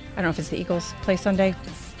 I don't know if it's the Eagles play Sunday,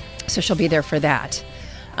 so she'll be there for that.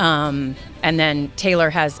 And then Taylor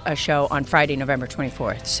has a show on Friday, November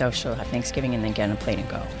 24th. So she'll have Thanksgiving and then get on a plane and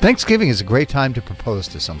go. Thanksgiving is a great time to propose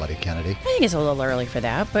to somebody, Kennedy. I think it's a little early for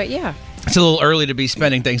that, but yeah. It's a little early to be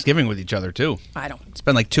spending Thanksgiving with each other, too. I don't. It's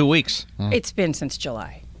been like 2 weeks. It's been since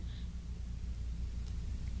July.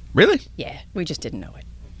 Really? Yeah, we just didn't know it.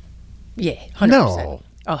 Yeah, 100%. No.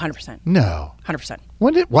 Oh, 100%. No. 100%.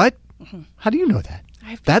 What? How do you know that?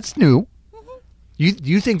 That's new.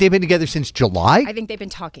 You think they've been together since July? I think they've been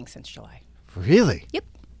talking since July. Really? Yep.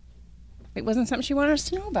 It wasn't something she wanted us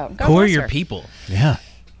to know about. God Who are bless your her. people? Yeah.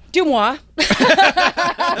 Du moi. And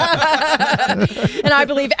I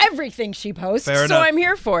believe everything she posts, Fair so enough. I'm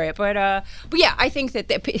here for it. But yeah, I think that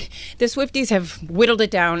the Swifties have whittled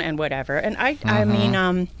it down and whatever. And I mean,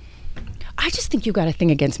 I just think you got a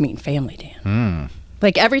thing against meeting family, Dan.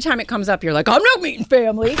 Like every time it comes up, you're like, I'm not meeting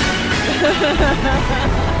family.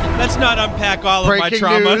 Let's not unpack all of my Breaking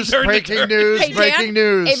trauma. news, breaking news, Hey, breaking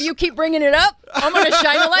Dan, news. if you keep bringing it up, I'm going to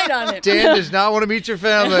shine a light on it. Dan does not want to meet your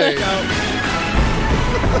family.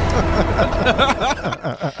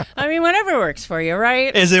 I mean, whatever works for you,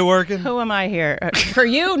 right? Is it working? Who am I here? For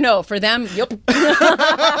you? No. For them? Yup.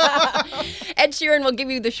 Ed Sheeran will give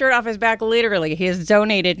you the shirt off his back, literally. He has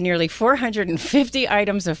donated nearly 450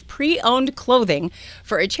 items of pre-owned clothing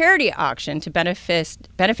for a charity auction to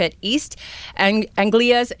benefit East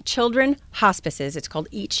Anglia's Children Hospices. It's called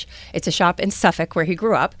Each. It's a shop in Suffolk where he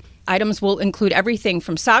grew up. Items will include everything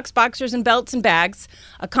from socks, boxers, and belts and bags,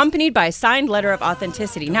 accompanied by a signed letter of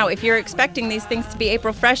authenticity. Now, if you're expecting these things to be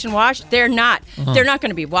April fresh and washed, they're not. They're not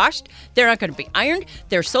going to be washed. They're not going to be ironed.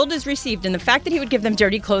 They're sold as received. And the fact that he would give them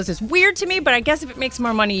dirty clothes is weird to me, but I guess if it makes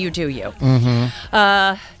more money, you do you.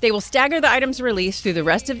 They will stagger the items released through the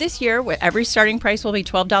rest of this year, where every starting price will be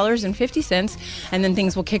 $12.50, and then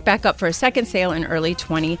things will kick back up for a second sale in early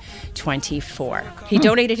 2024. He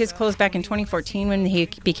donated his clothes back in 2014 when he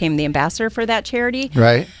became the ambassador for that charity.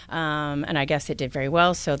 Right. And I guess it did very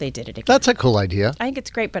well, so they did it again. That's a cool idea. I think it's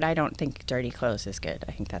great, but I don't think dirty clothes is good.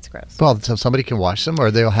 I think that's gross. Well, so somebody can wash them, or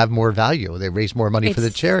they'll have more value. They raise more money for the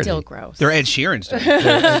charity. Still gross. They're Ed Sheeran's. They're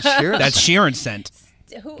Ed Sheeran's. That's Sheeran scent.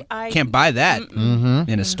 Can't buy that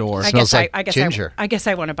in a store. Smells like ginger. I guess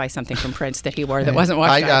I want to buy something from Prince that he wore that wasn't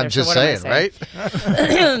washed either. I'm just so what am I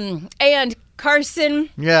saying, right? And Karson.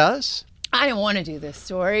 Yes. I didn't want to do this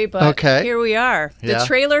story, but Okay. here we are. Yeah. The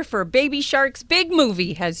trailer for Baby Shark's big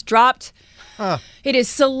movie has dropped. It is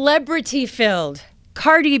celebrity-filled.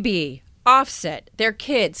 Cardi B, Offset, their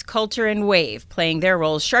kids, Culture and Wave, playing their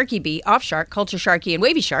roles. Sharky B, Off Shark, Culture Sharky, and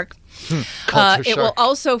Wavy Shark. It will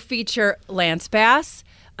also feature Lance Bass,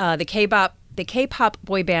 the K-pop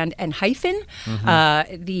boy band Hyphen.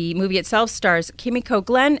 The movie itself stars Kimiko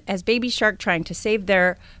Glenn as Baby Shark trying to save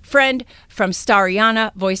their friend from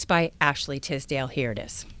Stariana, voiced by Ashley Tisdale. Here it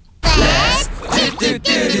is. Let's do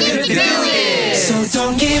it. So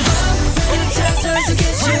don't give up when the test turns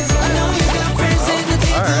against you. I know you got friends in the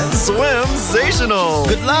deep. All right. Swim-sational.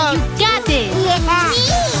 Good luck. You got this.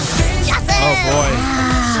 Oh, boy.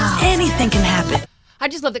 Anything can happen. I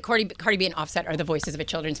just love that Cardi B and Offset are the voices of a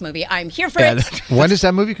children's movie. I'm here for it. When does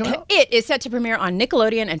that movie come out? It is set to premiere on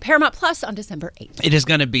Nickelodeon and Paramount Plus on December 8th. It is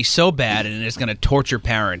going to be so bad, and it is going to torture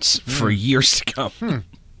parents for years to come.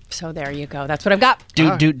 So there you go. That's what I've got. Do.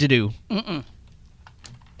 Mm-mm.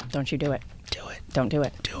 Don't you do it. Do it. Don't do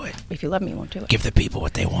it. Do it. If you love me, you won't do it. Give the people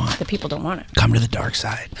what they want. The people don't want it. Come to the dark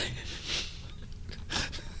side.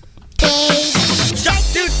 Baby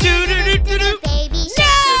shark. Baby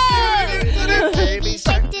shark.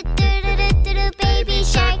 Baby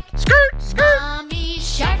shark. Skirt. Mommy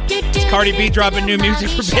shark. Cardi B dropping new music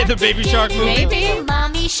for the Baby Shark movie. Maybe.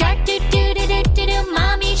 Mommy shark.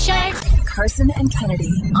 Mommy shark. Carson and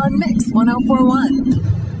Kennedy on Mix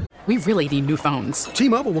 104.1. We really need new phones.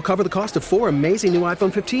 T-Mobile will cover the cost of 4 amazing new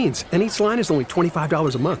iPhone 15s, and each line is only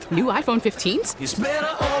 $25 a month. New iPhone 15s? It's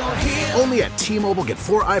better over here. Only at T-Mobile, get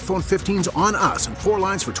 4 iPhone 15s on us and 4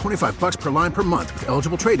 lines for $25 per line per month with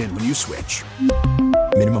eligible trade-in when you switch.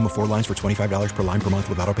 Minimum of 4 lines for $25 per line per month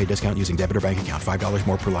with autopay discount using debit or bank account. $5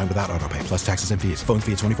 more per line without autopay, plus taxes and fees. Phone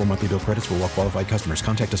fee at 24 monthly bill credits for well-qualified customers.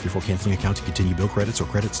 Contact us before canceling account to continue bill credits or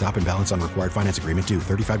credit stop and balance on required finance agreement due.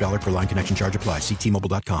 $35 per line connection charge applies. See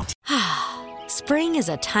T-Mobile.com. Spring is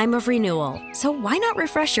a time of renewal, so why not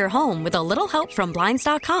refresh your home with a little help from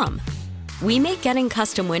Blinds.com? We make getting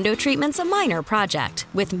custom window treatments a minor project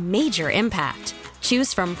with major impact.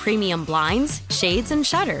 Choose from premium blinds, shades, and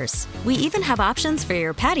shutters. We even have options for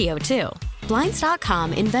your patio, too.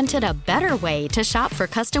 Blinds.com invented a better way to shop for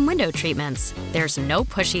custom window treatments. There's no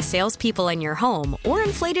pushy salespeople in your home or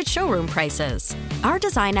inflated showroom prices. Our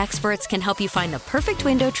design experts can help you find the perfect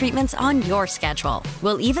window treatments on your schedule.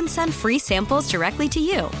 We'll even send free samples directly to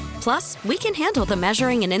you. Plus, we can handle the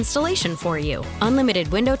measuring and installation for you. Unlimited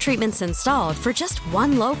window treatments installed for just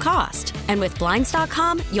one low cost. And with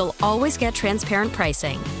Blinds.com, you'll always get transparent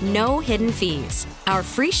pricing. No hidden fees. Our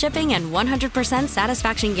free shipping and 100%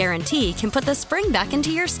 satisfaction guarantee can put the spring back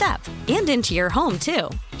into your step and into your home, too.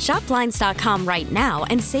 Shop Blinds.com right now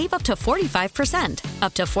and save up to 45%.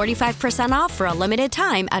 Up to 45% off for a limited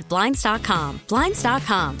time at Blinds.com.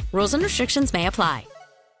 Blinds.com. Rules and restrictions may apply.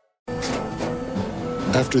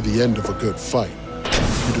 After the end of a good fight,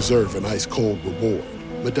 you deserve an ice-cold reward.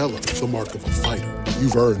 Modelo is the mark of a fighter.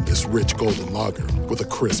 You've earned this rich golden lager with a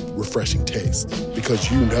crisp, refreshing taste.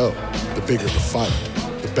 Because you know, the bigger the fight,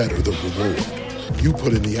 the better the reward. You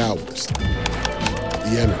put in the hours,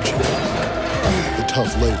 the energy, the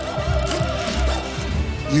tough labor.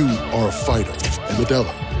 You are a fighter, and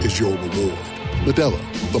Modelo is your reward. Modelo,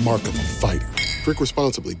 the mark of a fighter. Drink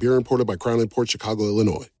responsibly. Beer imported by Crown Imports, Chicago,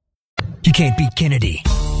 Illinois. You can't beat Kennedy.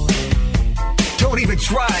 Don't even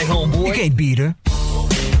try, homeboy. You can't beat her.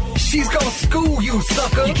 She's gonna school you,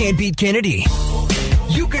 sucker. You can't beat Kennedy.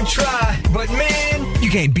 You can try, but man,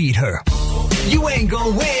 you can't beat her. You ain't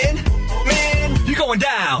gonna win, man. You're going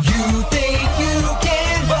down. You think you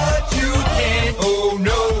can, but you can't. Oh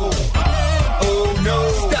no. Oh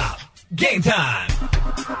no. Stop. Game time.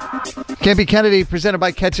 Can't Be Kennedy, presented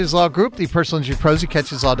by Catches Law Group, the personal injury pros at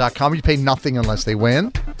catcheslaw.com. You pay nothing unless they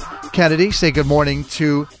win. Kennedy, say good morning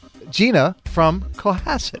to Gina from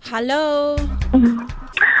Cohasset. Hello.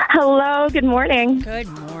 Hello, good morning. Good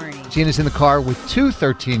morning. Gina's in the car with 2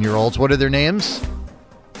 13-year-olds. What are their names?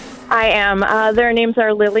 I am. Their names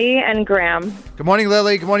are Lily and Graham. Good morning,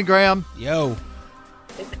 Lily. Good morning, Graham. Yo.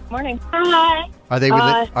 Good morning. Hi. Are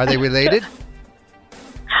they related?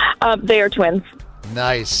 They are twins.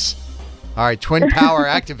 Nice. All right, twin power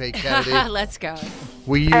activate, Kennedy. Let's go.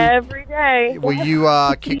 Will you, every day. Will you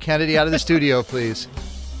kick Kennedy out of the studio, please?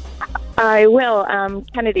 I will.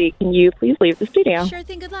 Kennedy, can you please leave the studio? Sure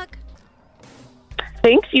thing. Good luck.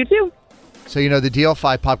 Thanks. You too. So you know the deal.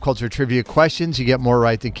 5 pop culture trivia questions. You get more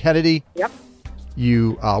right than Kennedy. Yep.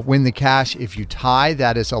 You win the cash. If you tie,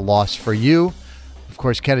 that is a loss for you. Of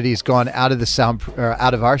course, Kennedy's gone out of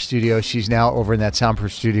out of our studio. She's now over in that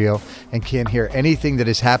soundproof studio and can't hear anything that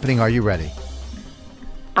is happening. Are you ready?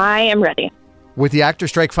 I am ready. With the actor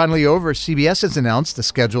strike finally over, CBS has announced the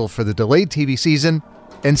schedule for the delayed TV season.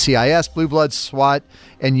 NCIS, Blue Bloods, SWAT,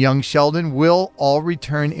 and Young Sheldon will all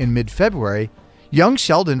return in mid-February. Young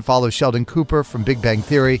Sheldon follows Sheldon Cooper from Big Bang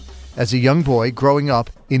Theory as a young boy growing up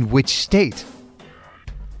in which state?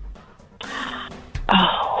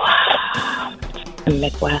 The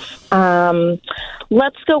Midwest.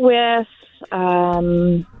 Let's go with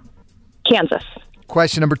Kansas.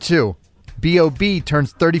 Question number 2. B.O.B.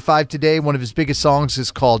 turns 35 today. One of his biggest songs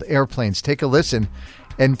is called Airplanes. Take a listen.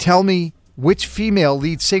 and tell me which female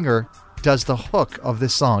lead singer does the hook of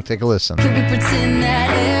this song. Take a listen. Could we pretend that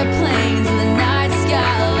airplanes in the night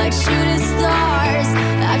sky are like shooting stars?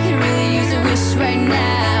 I could really use a wish right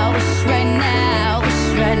now, wish right now,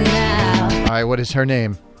 wish right now. All right, what is her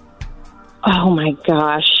name? Oh, my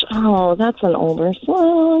gosh. Oh, that's an older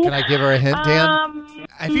song. Can I give her a hint, Dan?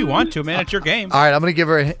 If you want to, man, it's your game. All right, I'm going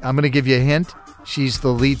to give you a hint. She's the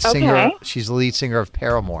lead singer. Okay. She's the lead singer of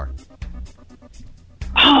Paramore.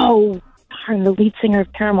 Oh, darn, the lead singer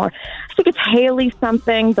of Paramore. I think it's Haley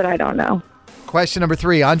something, but I don't know. Question number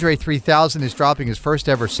 3. Andre 3000 is dropping his first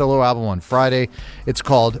ever solo album on Friday. It's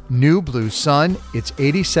called New Blue Sun. It's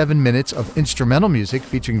 87 minutes of instrumental music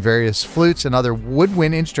featuring various flutes and other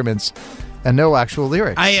woodwind instruments and no actual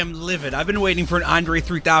lyrics. I am livid. I've been waiting for an Andre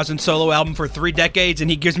 3000 solo album for 3 decades, and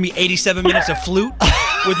he gives me 87 minutes of flute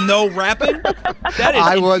with no rapping? That is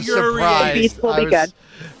I was infuriating. surprised.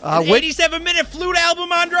 An 87-minute flute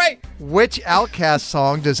album, Andre? Which Outkast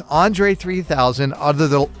song does Andre 3000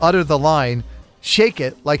 utter the line, "Shake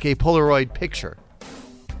it like a Polaroid picture"?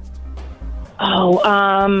 Oh,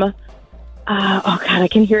 God, I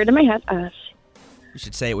can hear it in my head. You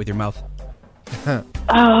should say it with your mouth.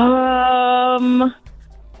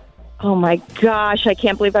 Oh my gosh, I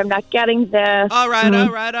can't believe I'm not getting this. All right.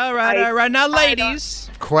 Now, ladies.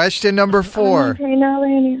 Question number 4. Okay, now,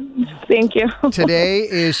 ladies. Thank you. Today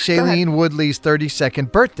is Shailene Woodley's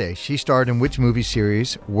 32nd birthday. She starred in which movie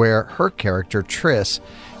series where her character, Triss,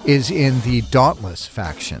 is in the Dauntless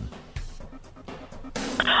faction?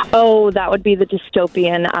 Oh, that would be the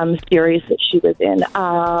dystopian series that she was in.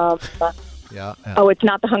 Yeah. Oh, it's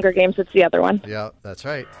not the Hunger Games, it's the other one. Yeah, that's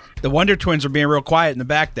right. The Wonder Twins are being real quiet in the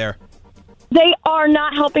back there. They are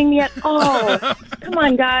not helping me at all. Come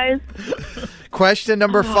on, guys. Question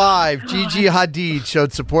number 5. Gigi Hadid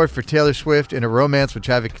showed support for Taylor Swift in a romance with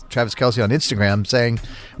Travis Kelce on Instagram, saying,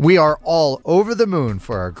 "We are all over the moon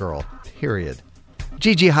for our girl, period."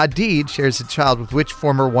 Gigi Hadid shares a child with which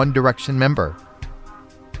former One Direction member?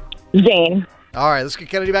 Zayn. All right, let's get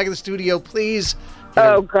Kennedy back in the studio, please.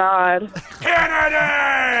 Oh, God.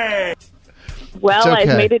 Kennedy! Well, It's okay.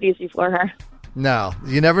 I've made it easy for her. No,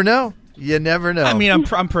 you never know. You never know. I mean,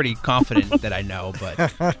 I'm pretty confident that I know, but...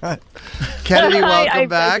 Kennedy, welcome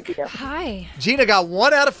back. Hi. Gina got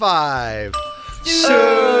 1 out of 5.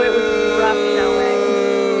 Oh, it was rough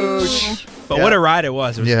showing. But what a ride it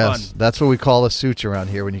was. It was fun. That's what we call a suture around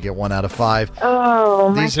here when you get 1 out of 5. Oh,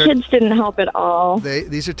 my kids didn't help at all.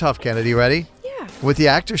 These are tough, Kennedy. Ready? Yeah. With the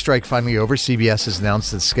actor strike finally over, CBS has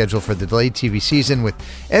announced the schedule for the delayed TV season with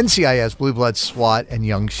NCIS, Blue Bloods, SWAT, and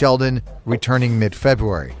Young Sheldon returning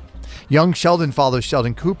mid-February. Young Sheldon follows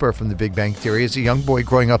Sheldon Cooper from The Big Bang Theory as a young boy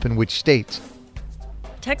growing up in which state?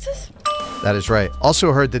 Texas? That is right.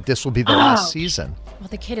 Also heard that this will be the last season. Well,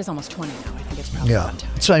 the kid is almost 20 now. I think it's probably Yeah. fun time.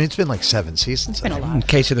 So, I mean, it's been like 7 seasons. It's been a lot. In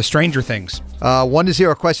case of the Stranger Things.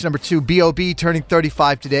 1-0. Question number 2. B.O.B. turning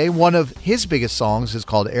 35 today. One of his biggest songs is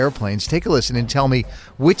called Airplanes. Take a listen and tell me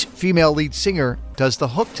which female lead singer does the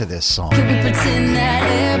hook to this song. Could we pretend that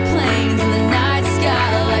airplanes in the night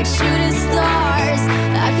sky are like shooting stars?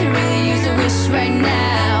 I could really use a wish right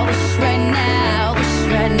now, wish right now,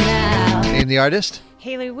 wish right now. Name the artist?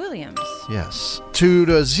 Haley Williams. Yes.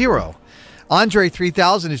 2-0. Andre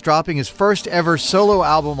 3000 is dropping his first ever solo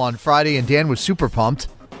album on Friday, and Dan was super pumped.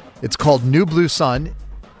 It's called New Blue Sun.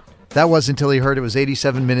 That was until he heard it was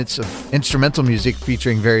 87 minutes of instrumental music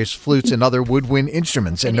featuring various flutes and other woodwind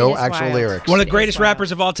instruments and no actual lyrics. One of the greatest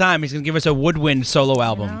rappers of all time. He's going to give us a woodwind solo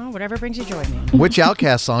album. Oh, whatever brings you joy, man. Which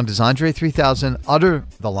Outkast song does Andre 3000 utter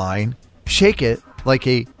the line, "Shake it like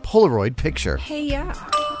a Polaroid picture"? Hey, yeah.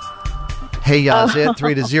 Hey, y'all's it.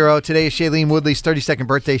 3-0. Today is Shailene Woodley's 32nd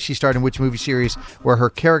birthday. She starred in which movie series where her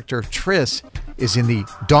character, Triss, is in the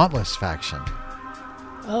Dauntless faction?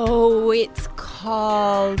 Oh, it's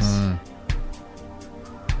called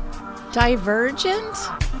Divergent?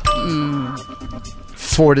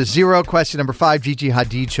 4-0. Question number 5. Gigi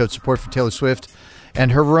Hadid showed support for Taylor Swift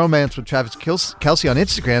and her romance with Travis Kelce on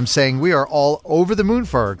Instagram, saying, "We are all over the moon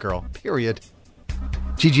for our girl, period."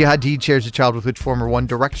 Gigi Hadid shares a child with which former One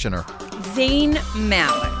Directioner? Zayn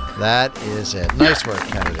Malik. That is it. Nice work,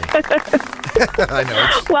 Kennedy. I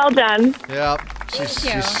know. Well done. Yeah,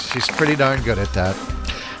 she's pretty darn good at that.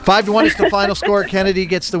 5-1 is the final score. Kennedy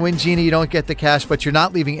gets the win. Gina, you don't get the cash, but you're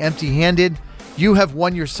not leaving empty-handed. You have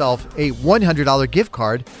won yourself a $100 gift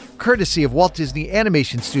card, courtesy of Walt Disney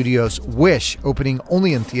Animation Studios' Wish, opening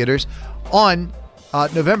only in theaters on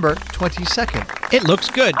November 22nd. It looks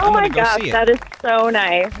good. Oh, my gosh, that is so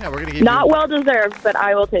nice. Yeah, we're gonna give Not you... well deserved, but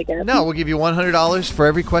I will take it. No, we'll give you $100 for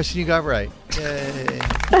every question you got right. Yay.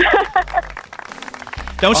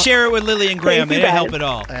 Don't share it with Lily and Graham. It didn't help at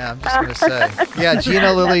all. Yeah, I'm just going to say. Yeah,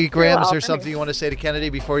 Gina, Lily, Graham, is there something you want to say to Kennedy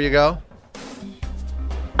before you go?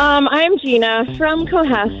 I'm Gina from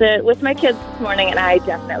Cohasset with my kids this morning, and I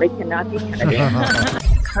definitely cannot be Kennedy.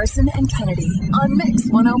 Karson and Kennedy on Mix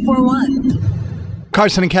 104.1.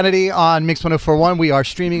 Karson and Kennedy on Mix 104.1. We are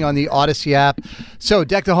streaming on the Odyssey app. So,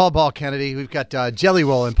 deck the hall ball, Kennedy. We've got Jelly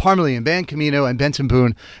Roll and Parmalee and Ban Camino and Benson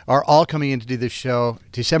Boone are all coming in to do this show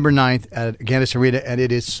December 9th at Agganis Arena, and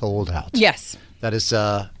it is sold out. Yes. That is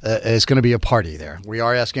it's going to be a party there. We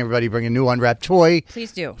are asking everybody to bring a new unwrapped toy.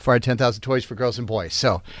 Please do. For our 10,000 Toys for Girls and Boys.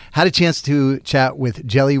 So, had a chance to chat with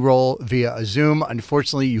Jelly Roll via a Zoom.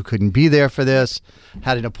 Unfortunately, you couldn't be there for this.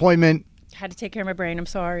 Had an appointment. Had to take care of my brain. I'm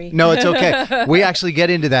sorry. No, it's okay. We actually get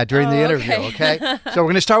into that during the interview, okay? So we're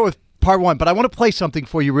going to start with part one, but I want to play something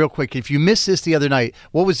for you real quick. If you missed this the other night,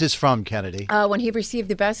 what was this from, Kennedy? When he received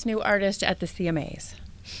the Best New Artist at the CMAs.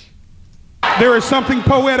 There is something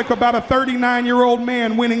poetic about a 39-year-old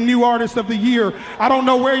man winning New Artist of the Year. I don't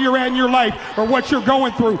know where you're at in your life or what you're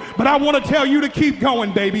going through, but I want to tell you to keep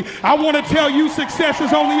going, baby. I want to tell you success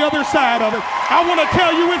is on the other side of it. I want to tell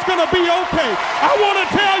you it's going to be okay. I want to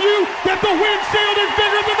tell you that the windshield is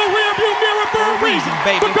bigger than the rearview mirror for a reason,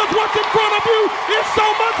 baby. Because what's in front of you is so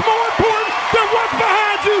much more important than what's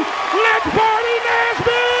behind you. Let's party,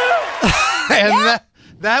 Nashville! And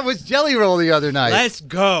that was Jelly Roll the other night. Let's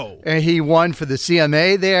go. And he won for the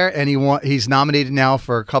CMA there, and he's nominated now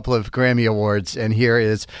for a couple of Grammy Awards. And here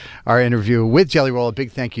is our interview with Jelly Roll. A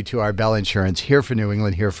big thank you to our Bell Insurance, here for New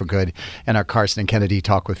England, here for good, and our Karson and Kennedy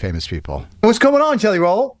Talk with Famous People. What's going on, Jelly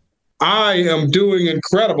Roll? I am doing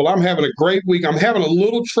incredible. I'm having a great week. I'm having a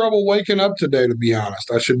little trouble waking up today, to be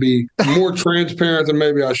honest. I should be more transparent than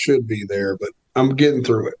maybe I should be there, but I'm getting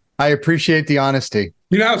through it. I appreciate the honesty.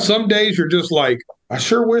 You know how some days you're just like, I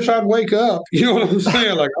sure wish I'd wake up. You know what I'm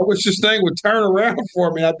saying? Like, I wish this thing would turn around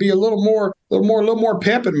for me. I'd be a little more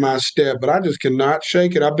pep in my step, but I just cannot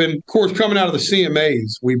shake it. I've been, of course, coming out of the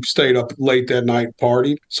CMAs. We stayed up late that night and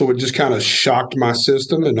partied, so it just kind of shocked my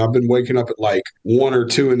system. And I've been waking up at like 1 or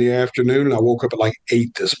 2 in the afternoon, and I woke up at like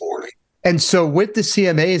 8 this morning. And so with the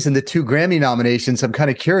CMAs and the 2 Grammy nominations, I'm kind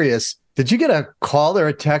of curious, did you get a call or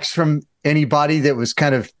a text from anybody that was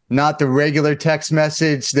kind of not the regular text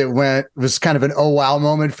message that was kind of an oh wow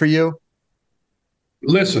moment for you?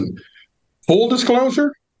 Listen, full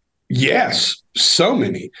disclosure, yes, so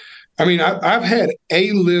many. I mean, I've had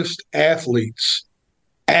A-list athletes,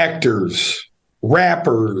 actors,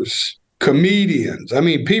 rappers, comedians. I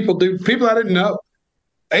mean, people I didn't know,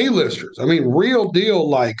 A-listers. I mean, real deal,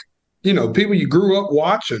 like, you know, people you grew up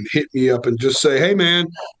watching hit me up and just say, hey, man,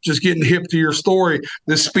 just getting hip to your story.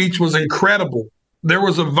 This speech was incredible. There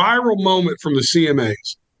was a viral moment from the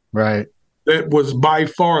CMAs. Right. That was by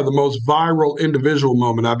far the most viral individual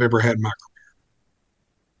moment I've ever had in my career.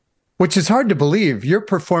 Which is hard to believe. Your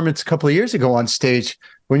performance a couple of years ago on stage,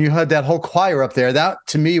 when you had that whole choir up there, that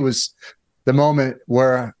to me was the moment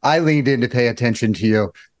where I leaned in to pay attention to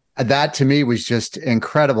you. That to me was just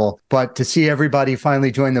incredible. But to see everybody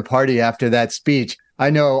finally join the party after that speech,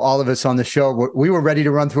 I know all of us on the show, we were ready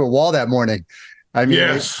to run through a wall that morning. I mean,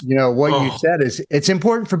 yes. You know, what you said is it's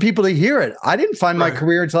important for people to hear it. I didn't find my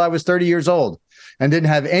career until I was 30 years old and didn't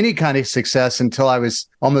have any kind of success until I was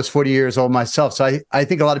almost 40 years old myself. So I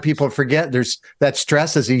think a lot of people forget there's that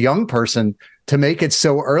stress as a young person to make it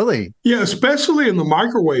so early. Yeah, especially in the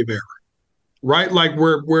microwave era, right? Like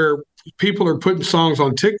where people are putting songs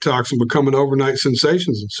on TikToks and becoming overnight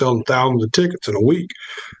sensations and selling thousands of tickets in a week.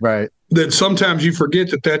 Right. That sometimes you forget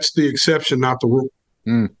that that's the exception, not the rule.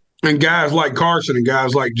 Mm. And guys like Karson and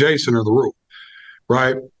guys like Jason are the rule,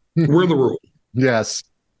 right? We're the rule. Yes.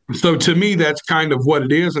 So to me, that's kind of what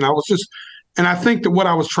it is. And I think that what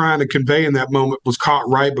I was trying to convey in that moment was caught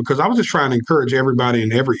right, because I was just trying to encourage everybody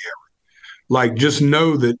in every era. Like, just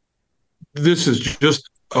know that this is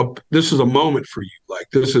a moment for you. Like,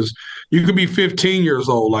 you could be 15 years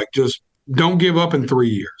old. Like, just don't give up in 3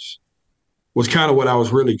 years was kind of what I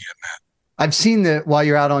was really getting at. I've seen that while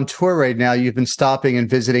you're out on tour right now, you've been stopping and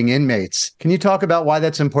visiting inmates. Can you talk about why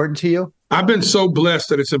that's important to you? I've been so blessed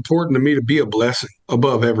that it's important to me to be a blessing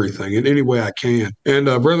above everything in any way I can. And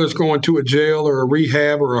whether it's going to a jail or a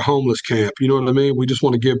rehab or a homeless camp, you know what I mean? We just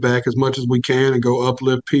want to give back as much as we can and go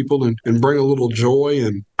uplift people and bring a little joy.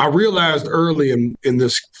 And I realized early in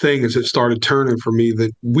this thing, as it started turning for me,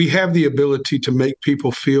 that we have the ability to make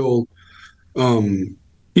people feel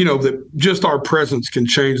that just our presence can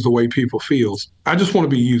change the way people feel. I just want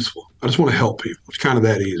to be useful. I just want to help people. It's kind of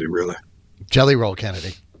that easy, really. Jelly Roll,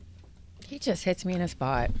 Kennedy. just hits me in a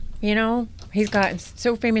spot. You know, he's gotten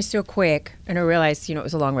so famous so quick, and I realized, it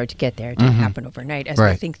was a long road to get there. It didn't happen overnight, as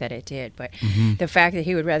I think that it did. But the fact that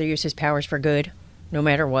he would rather use his powers for good, no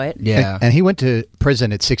matter what. Yeah. And he went to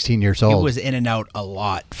prison at 16 years old. He was in and out a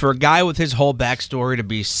lot. For a guy with his whole backstory to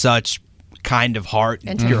be such kind of heart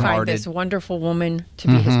and to find this wonderful woman to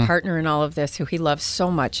be his partner in all of this, who he loves so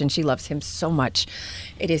much, and she loves him so much.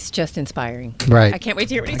 It is just inspiring. Right. I can't wait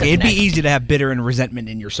to hear what he says It'd next. be easy to have bitter and resentment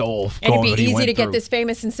in your soul. And it'd be easy to get this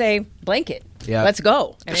famous and say, blanket. Yeah. Let's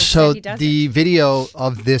go. And so he doesn't. the video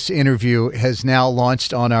of this interview has now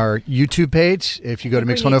launched on our YouTube page. If you go to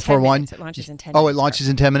Mix 1041. It launches in 10 Oh, minutes. it launches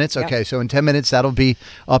in 10 minutes? Yep. Okay, so in 10 minutes, that'll be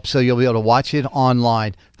up, so you'll be able to watch it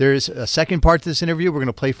online. There's a second part to this interview we're going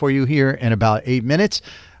to play for you here in about 8 minutes.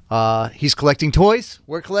 He's collecting toys.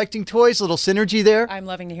 We're collecting toys. Little synergy there. I'm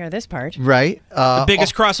loving to hear this part. Right. The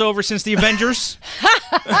biggest crossover since the Avengers.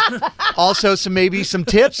 Also, maybe some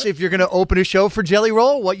tips if you're going to open a show for Jelly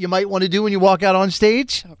Roll, what you might want to do when you walk out on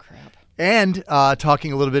stage. Oh, crap. And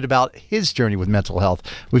talking a little bit about his journey with mental health.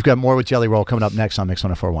 We've got more with Jelly Roll coming up next on Mix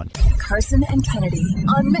 1041. Karson and Kennedy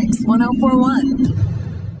on Mix 1041.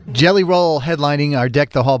 Jelly Roll headlining our Deck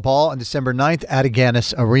the Hall Ball on December 9th at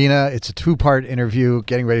Aganis Arena. It's a 2-part interview,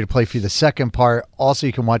 getting ready to play for you the second part. Also,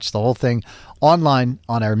 you can watch the whole thing online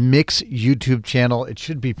on our Mix YouTube channel. It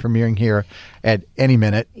should be premiering here at any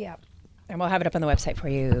minute. Yeah. And we'll have it up on the website for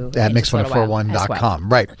you At in just a little while as mix1041.com. well.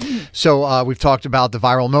 Right. So we've talked about the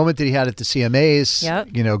viral moment that he had at the CMAs, Yep.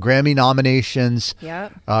 Grammy nominations,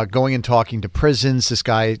 Yep. Going and talking to prisons. This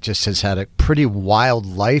guy just has had a pretty wild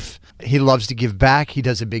life. He loves to give back. He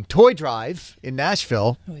does a big toy drive in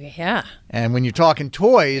Nashville. Yeah. And when you're talking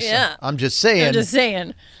toys, Yeah. I'm just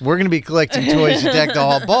saying. We're going to be collecting toys at Deck the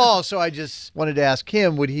Hall Ball. So I just wanted to ask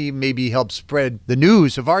him, would he maybe help spread the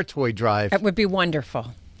news of our toy drive? That would be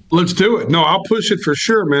wonderful. Let's do it. No, I'll push it for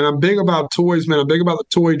sure, man. I'm big about toys, man. I'm big about the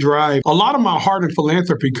toy drive. A lot of my heart in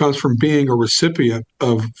philanthropy comes from being a recipient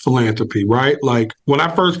of philanthropy, right? Like when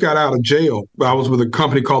I first got out of jail, I was with a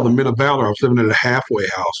company called the Men of Valor. I was living in a halfway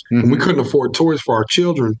house, and we couldn't afford toys for our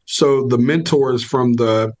children. So the mentors from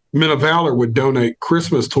the Men of Valor would donate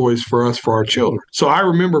Christmas toys for us for our children. So I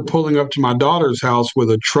remember pulling up to my daughter's house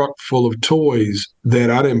with a truck full of toys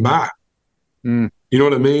that I didn't buy. You know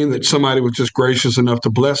what I mean? That somebody was just gracious enough to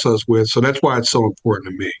bless us with. So that's why it's so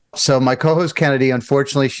important to me. So my co-host Kennedy,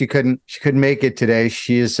 unfortunately, she couldn't make it today.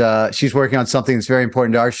 She's working on something that's very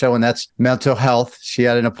important to our show, and that's mental health. She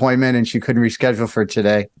had an appointment and she couldn't reschedule for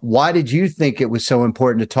today. Why did you think it was so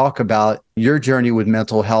important to talk about your journey with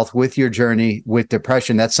mental health, with your journey with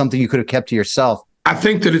depression? That's something you could have kept to yourself. I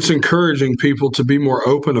think that it's encouraging people to be more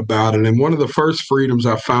open about it. And one of the first freedoms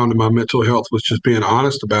I found in my mental health was just being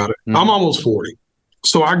honest about it. I'm almost 40.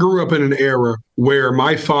 So I grew up in an era where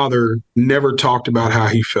my father never talked about how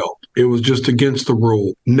he felt. It was just against the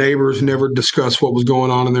rule. Neighbors never discussed what was going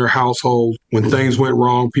on in their household. When things went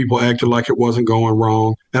wrong, people acted like it wasn't going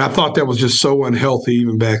wrong. And I thought that was just so unhealthy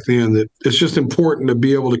even back then, that it's just important to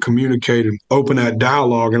be able to communicate and open that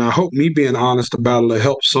dialogue. And I hope me being honest about it will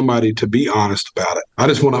help somebody to be honest about it. I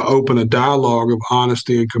just want to open a dialogue of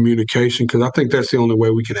honesty and communication, because I think that's the only way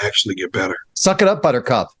we can actually get better. Suck it up,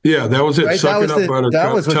 Buttercup. Yeah, that was it. Right? Suck it up, Buttercup.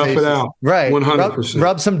 That was what Tough it out. Right. 100%.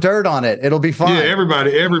 Rub some dirt on it. It'll be fine. Yeah,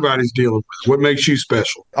 everybody's dealing with it. What makes you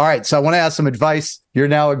special? All right. So I want to ask some advice. You're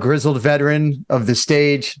now a grizzled veteran of the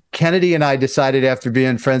stage. Kennedy and I decided, after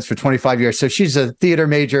being friends for 25 years, so she's a theater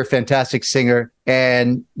major, fantastic singer,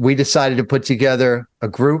 and we decided to put together a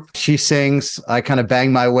group. She sings. I kind of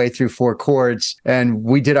bang my way through 4 chords, and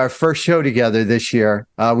we did our first show together this year.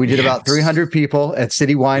 We did about 300 people at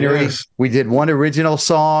City Winery. Yes. We did one original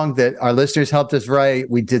song that our listeners helped us write.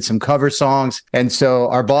 We did some cover songs. And so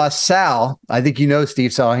our boss, Sal, I think you know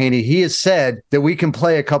Steve Salahaney, he has said that we can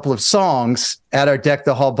play a couple of songs at our Deck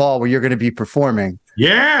the Hall Ball where you're going to be performing.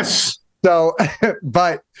 Yes. So,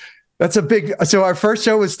 but that's a big, so our first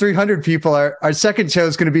show was 300 people. Our second show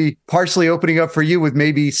is going to be partially opening up for you with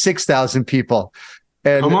maybe 6,000 people.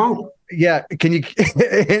 And come on. Yeah. Can you,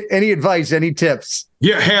 any advice, any tips?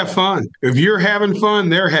 Yeah. Have fun. If you're having fun,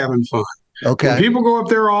 they're having fun. Okay. When people go up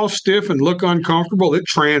there all stiff and look uncomfortable, it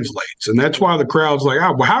translates. And that's why the crowd's like,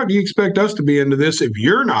 oh, well, how do you expect us to be into this if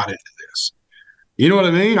you're not into this? You know what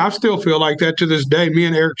I mean? I still feel like that to this day. Me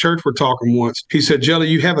and Eric Church were talking once. He said, Jelly,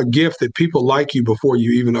 you have a gift that people like you before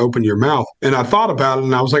you even open your mouth. And I thought about it,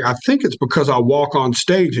 and I was like, I think it's because I walk on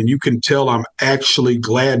stage and you can tell I'm actually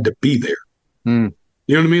glad to be there.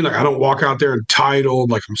 You know what I mean? Like, I don't walk out there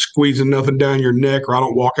entitled, like I'm squeezing nothing down your neck, or I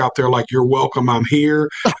don't walk out there like, you're welcome, I'm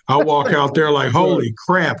here. I walk out there like, holy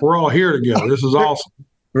crap, we're all here together. This is awesome.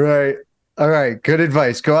 Right. All right. Good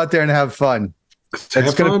advice. Go out there and have fun.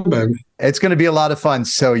 Have fun, baby. It's going to be a lot of fun.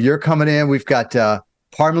 So you're coming in. We've got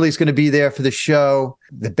Parmalee's going to be there for the show,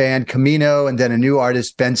 the band Camino, and then a new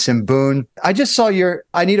artist, Benson Boone. I just saw your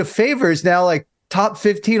I Need a Favor is now like top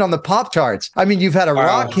 15 on the pop charts. I mean, you've had a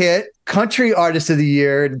rock hit, country artist of the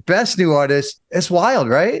year, best new artist. It's wild,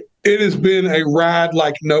 right? It has been a ride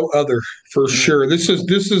like no other, for sure. This is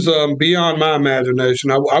beyond my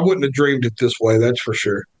imagination. I wouldn't have dreamed it this way, that's for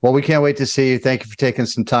sure. Well, we can't wait to see you. Thank you for taking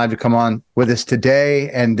some time to come on with us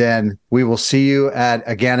today. And then we will see you at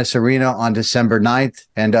Agganis Arena on December 9th.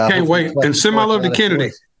 And can't wait. And send my love to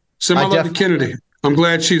Kennedy. Send my love to Kennedy. I'm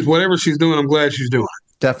glad whatever she's doing, I'm glad she's doing it.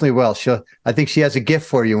 Definitely will. I think she has a gift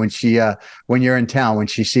for you when you're in town, when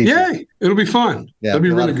she sees you. Yay. It'll be fun. Yeah, it'll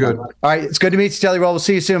be really good. All right. It's good to meet you, Jelly Roll. We'll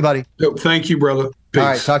see you soon, buddy. Yep, thank you, brother. Peace. All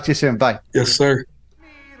right. Talk to you soon. Bye. Yes, sir.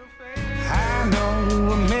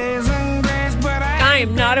 I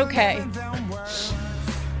am not okay.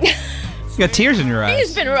 You got tears in your eyes.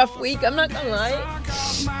 It's been a rough week. I'm not going to lie.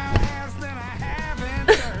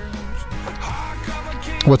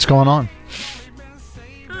 What's going on?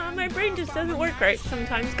 My brain just doesn't work right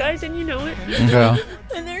sometimes, guys, and you know it. Yeah.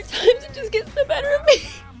 And there are times it just gets the better of me.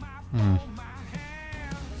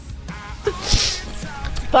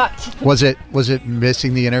 But was it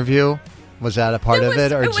missing the interview? Was that a part of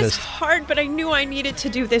it, or it just? It was hard, but I knew I needed to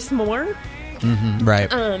do this more. Mm-hmm. Right.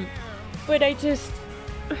 But I just,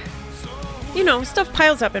 stuff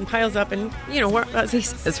piles up, and as he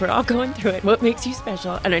says, we're all going through it. What makes you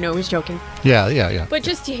special? And I know he's joking. Yeah. But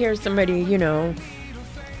just to hear somebody,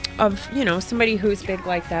 somebody who's big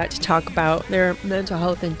like that to talk about their mental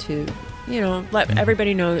health and to, let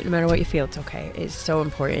everybody know that no matter what you feel, it's okay, is so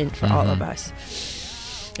important for all of us.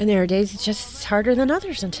 And there are days it's just harder than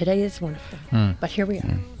others, and today is one of them. But here we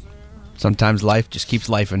are. Sometimes life just keeps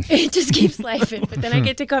lifing. It just keeps lifing. But then I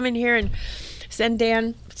get to come in here and send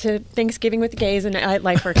Dan to Thanksgiving with the gays, and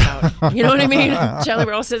life works out. You know what I mean? Jelly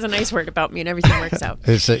Roll says a nice word about me, and everything works out.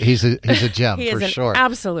 He's a gem he for is an sure.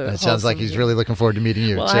 Absolute. It sounds like he's really looking forward to meeting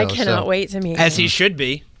you. Well, too, I cannot wait to meet him. As he should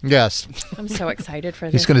be. Yes. I'm so excited for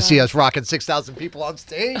this. He's going to see us rocking 6,000 people on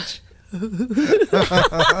stage. How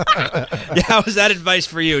was that advice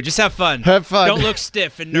for you? Just have fun. Have fun. Don't look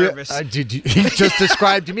stiff and nervous. He just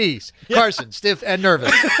described me, Karson, stiff and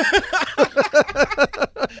nervous.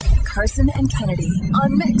 Karson and Kennedy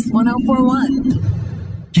on Mix 104.1.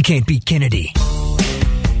 You can't beat Kennedy.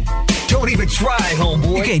 Don't even try,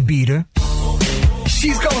 homeboy. You can't beat her.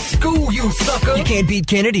 She's gonna school you, sucker. You can't beat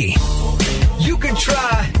Kennedy. You can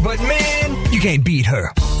try, but man, you can't beat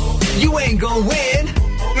her. You ain't gonna win.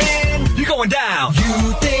 Man, you're going down.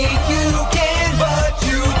 You think you can, but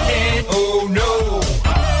you can't. Oh, no.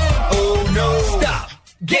 Oh, no. Stop.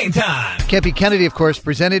 Game time. Can't Beat Kennedy, of course,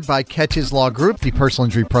 presented by Catches Law Group, the personal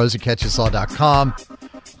injury pros at catcheslaw.com,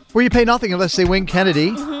 where you pay nothing unless they win.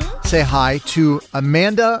 Kennedy, say hi to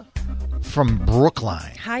Amanda from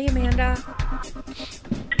Brookline. Hi, Amanda.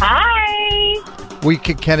 Hi. We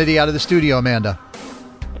kick Kennedy out of the studio, Amanda.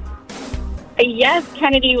 Yes,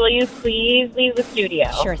 Kennedy, will you please leave the studio?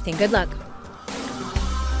 Sure thing. Good luck.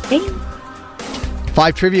 Thanks.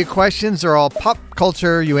 5 trivia questions. They're all pop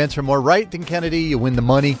culture. You answer more right than Kennedy, you win the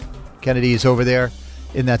money. Kennedy is over there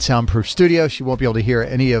in that soundproof studio. She won't be able to hear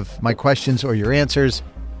any of my questions or your answers.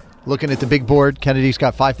 Looking at the big board, Kennedy's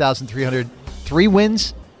got 5,303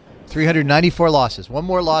 wins, 394 losses. One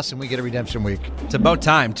more loss and we get a redemption week. It's about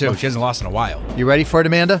time, too. She hasn't lost in a while. You ready for it,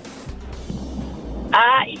 Amanda?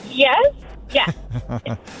 Yes. Yeah.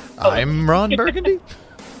 I'm Ron Burgundy.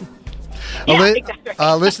 Exactly.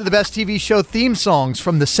 A list of the best TV show theme songs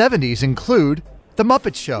from the 70s include The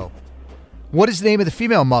Muppet Show. What is the name of the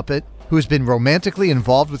female Muppet who has been romantically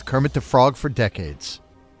involved with Kermit the Frog for decades?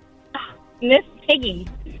 Miss Piggy.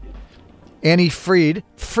 Annie Frieda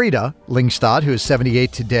Lyngstad, who is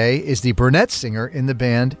 78 today, is the brunette singer in the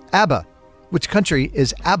band ABBA. Which country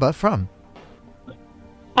is ABBA from?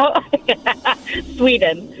 Oh,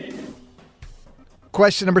 Sweden.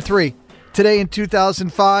 Question number 3. Today in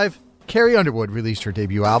 2005, Carrie Underwood released her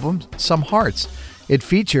debut album, Some Hearts. It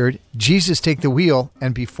featured Jesus Take the Wheel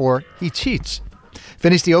and Before He Cheats.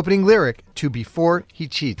 Finish the opening lyric to Before He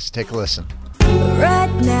Cheats. Take a listen. Right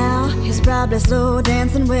now, he's probably slow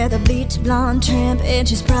dancing with a bleach blonde tramp, and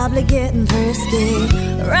she's probably getting thirsty.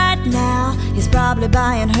 Right now, he's probably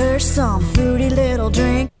buying her some fruity little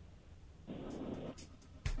drink.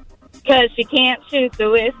 Because she can't shoot the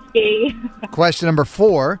whiskey. Question number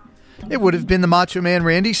 4. It would have been the Macho Man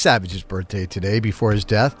Randy Savage's birthday today before his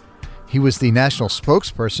death. He was the national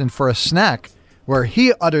spokesperson for a snack where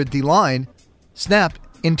he uttered the line, snap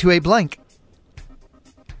into a blank.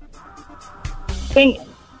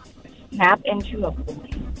 Snap into a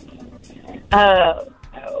blank. Oh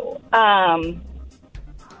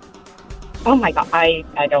my God, I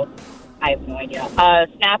have no idea.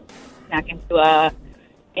 Snack into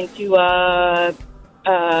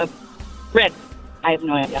red. I have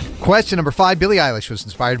no idea. Question number 5. Billie Eilish was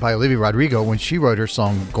inspired by Olivia Rodrigo when she wrote her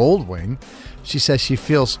song Goldwing. She says she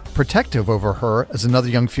feels protective over her as another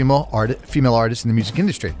young female artist in the music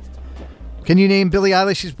industry. Can you name Billie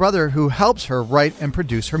Eilish's brother who helps her write and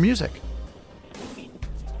produce her music?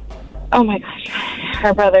 Oh my gosh.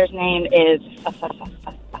 Her brother's name is oh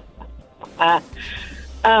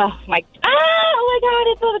my God,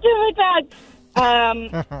 it's on the tip of my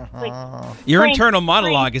tongue. Your internal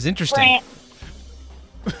monologue is interesting.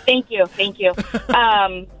 Thank you.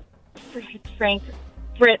 Fritz.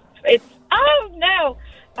 It's no.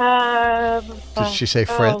 Did she say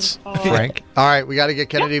Fritz? Frank? All right, we got to get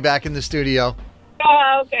Kennedy back in the studio.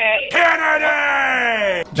 Okay.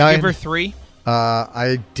 Kennedy! Did you give her 3?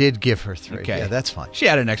 I did give her 3. Okay. Yeah, that's fine. She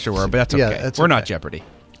had an extra word, but that's okay. Yeah, We're not Jeopardy.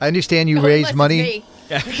 I understand you raise money.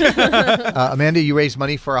 Amanda, you raise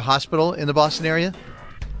money for a hospital in the Boston area?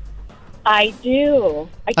 I do.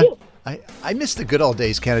 I miss the good old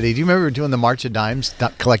days, Kennedy. Do you remember doing the March of Dimes,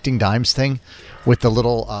 collecting dimes thing with the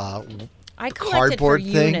little I collected cardboard for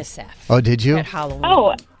thing? UNICEF. Oh, did you? At Halloween.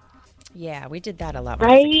 Oh. Yeah, we did that a lot when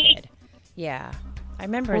I was a kid. Yeah, I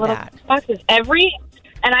remember Little that. boxes.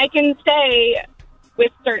 And I can say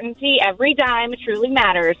with certainty, every dime truly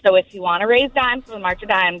matters. So if you want to raise dimes for the March of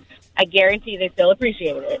Dimes, I guarantee they still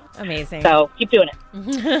appreciate it. Amazing. So keep doing it.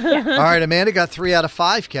 All right, Amanda got 3 out of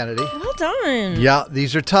 5, Kennedy. Well done. Yeah,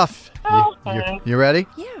 these are tough. You ready?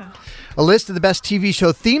 Yeah. A list of the best TV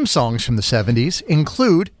show theme songs from the 70s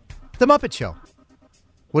include The Muppet Show.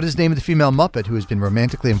 What is the name of the female Muppet who has been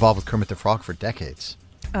romantically involved with Kermit the Frog for decades?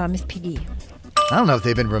 Miss Piggy. I don't know if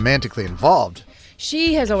they've been romantically involved.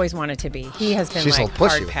 She has always wanted to be. He has been She's like a little pushy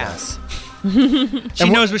hard with pass. She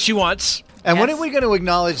knows what she wants. And when are we going to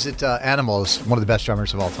acknowledge that Animal is one of the best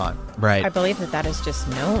drummers of all time? Right. I believe that is just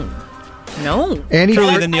known. Known.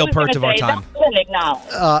 Truly the Neil Peart of our time.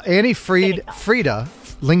 Annie Frieda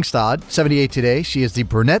Lyngstad, 78 today. She is the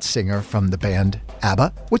brunette singer from the band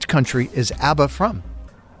ABBA. Which country is ABBA from?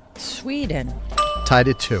 Sweden. Tied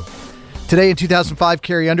at 2. Today in 2005,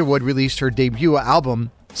 Carrie Underwood released her debut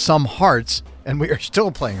album, Some Hearts, and we are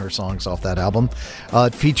still playing her songs off that album.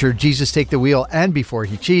 It featured Jesus Take the Wheel and Before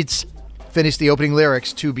He Cheats. Finish the opening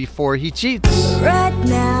lyrics to Before He Cheats. Right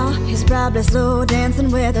now, he's probably slow dancing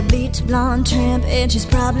with a bleach blonde tramp, and she's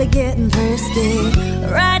probably getting thirsty.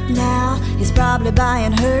 Right now, he's probably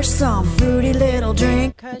buying her some fruity little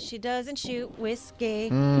drink. 'Cause she doesn't shoot whiskey.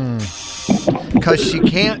 Because she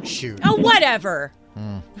can't shoot. Oh, whatever.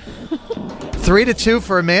 3-2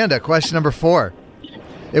 for Amanda. Question number 4.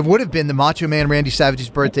 It would have been the Macho Man Randy Savage's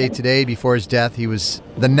birthday today. Before his death, he was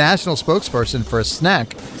the national spokesperson for a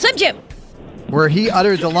snack. Slim Jim. Where he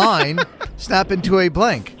uttered the line, snap into a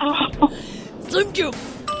blank. Slim Jim.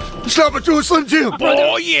 Snap into a Slim Jim.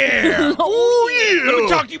 Oh, yeah. Oh, yeah. Let me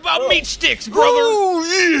talk to you about meat sticks, brother. Oh,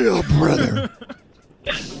 yeah, brother.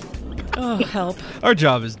 Oh, help. Our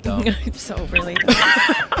job is dumb. I'm so really.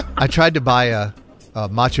 I tried to buy a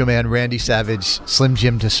Macho Man Randy Savage Slim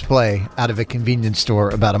Jim display out of a convenience store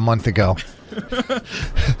about a month ago.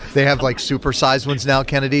 They have like supersized ones now,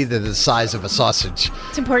 Kennedy. They're the size of a sausage.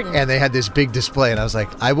 It's important. And they had this big display, and I was like,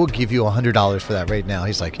 I will give you $100 for that right now.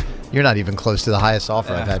 He's like, you're not even close to the highest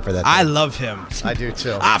offer I've had for that. I love him. I do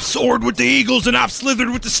too. I've soared with the eagles and I've slithered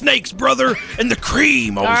with the snakes, brother, and the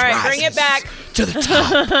cream always All right, rises bring it back to the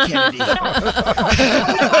top, Kennedy.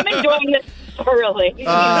 I'm enjoying this thoroughly.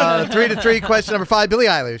 3-3. Question number 5. Billie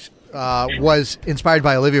Eilish was inspired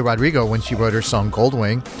by Olivia Rodrigo when she wrote her song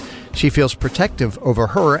Goldwing. She feels protective over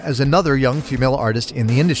her as another young female artist in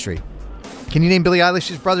the industry. Can you name Billie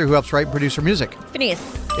Eilish's brother who helps write and produce her music? Phineas.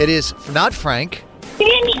 It is not Frank.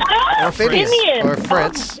 Or Phineas. Or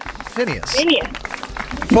Fritz. Phineas.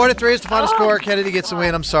 4-3 is the final score. Kennedy gets the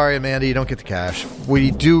win. I'm sorry, Amanda, you don't get the cash.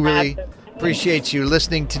 We do really appreciate you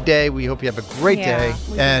listening today. We hope you have a great day.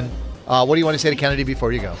 And what do you want to say to Kennedy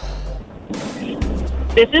before you go?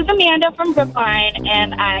 This is Amanda from Brookline,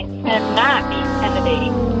 and I cannot beat Kennedy.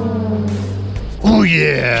 Oh,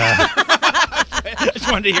 yeah. I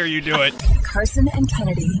just wanted to hear you do it. Karson and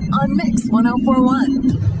Kennedy on Mix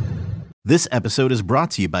 104.1. This episode is brought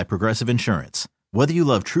to you by Progressive Insurance. Whether you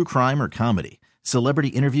love true crime or comedy, celebrity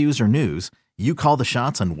interviews or news, you call the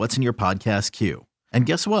shots on what's in your podcast queue. And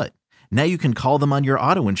guess what? Now you can call them on your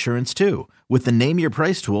auto insurance too with the Name Your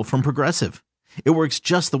Price tool from Progressive. It works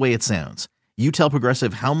just the way it sounds. You tell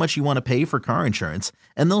Progressive how much you want to pay for car insurance,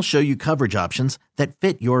 and they'll show you coverage options that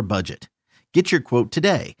fit your budget. Get your quote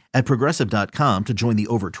today at Progressive.com to join the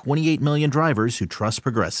over 28 million drivers who trust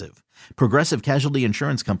Progressive. Progressive Casualty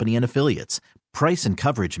Insurance Company and Affiliates. Price and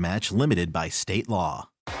coverage match limited by state law.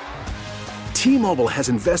 T-Mobile has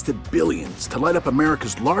invested billions to light up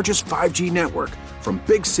America's largest 5G network, from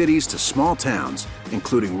big cities to small towns,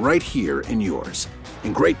 including right here in yours.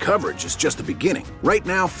 And great coverage is just the beginning. Right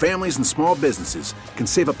now, families and small businesses can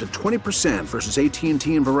save up to 20% versus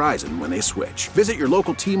AT&T and Verizon when they switch. Visit your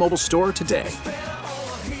local T-Mobile store today.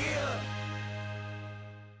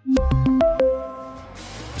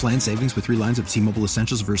 Plan savings with 3 lines of T-Mobile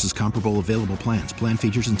Essentials versus comparable available plans. Plan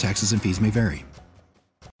features and taxes and fees may vary.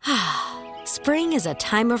 Spring is a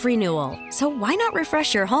time of renewal, so why not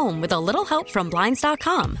refresh your home with a little help from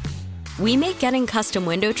Blinds.com? We make getting custom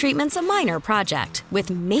window treatments a minor project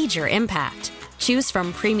with major impact. Choose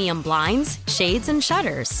from premium blinds, shades, and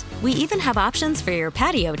shutters. We even have options for your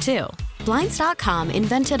patio, too. Blinds.com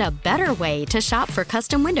invented a better way to shop for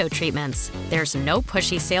custom window treatments. There's no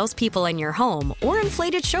pushy salespeople in your home or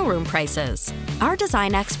inflated showroom prices. Our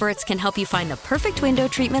design experts can help you find the perfect window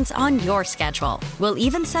treatments on your schedule. We'll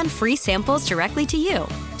even send free samples directly to you.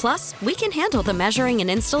 Plus, we can handle the measuring and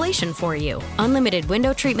installation for you. Unlimited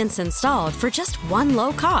window treatments installed for just one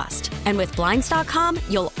low cost. And with Blinds.com,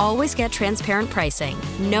 you'll always get transparent pricing.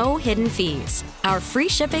 No hidden fees. Our free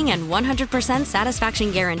shipping and 100% satisfaction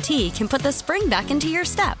guarantee can put the spring back into your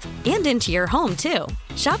step and into your home, too.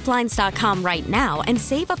 Shop Blinds.com right now and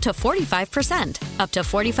save up to 45%. Up to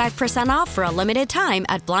 45% off for a limited time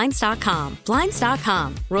at Blinds.com.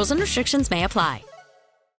 Blinds.com. Rules and restrictions may apply.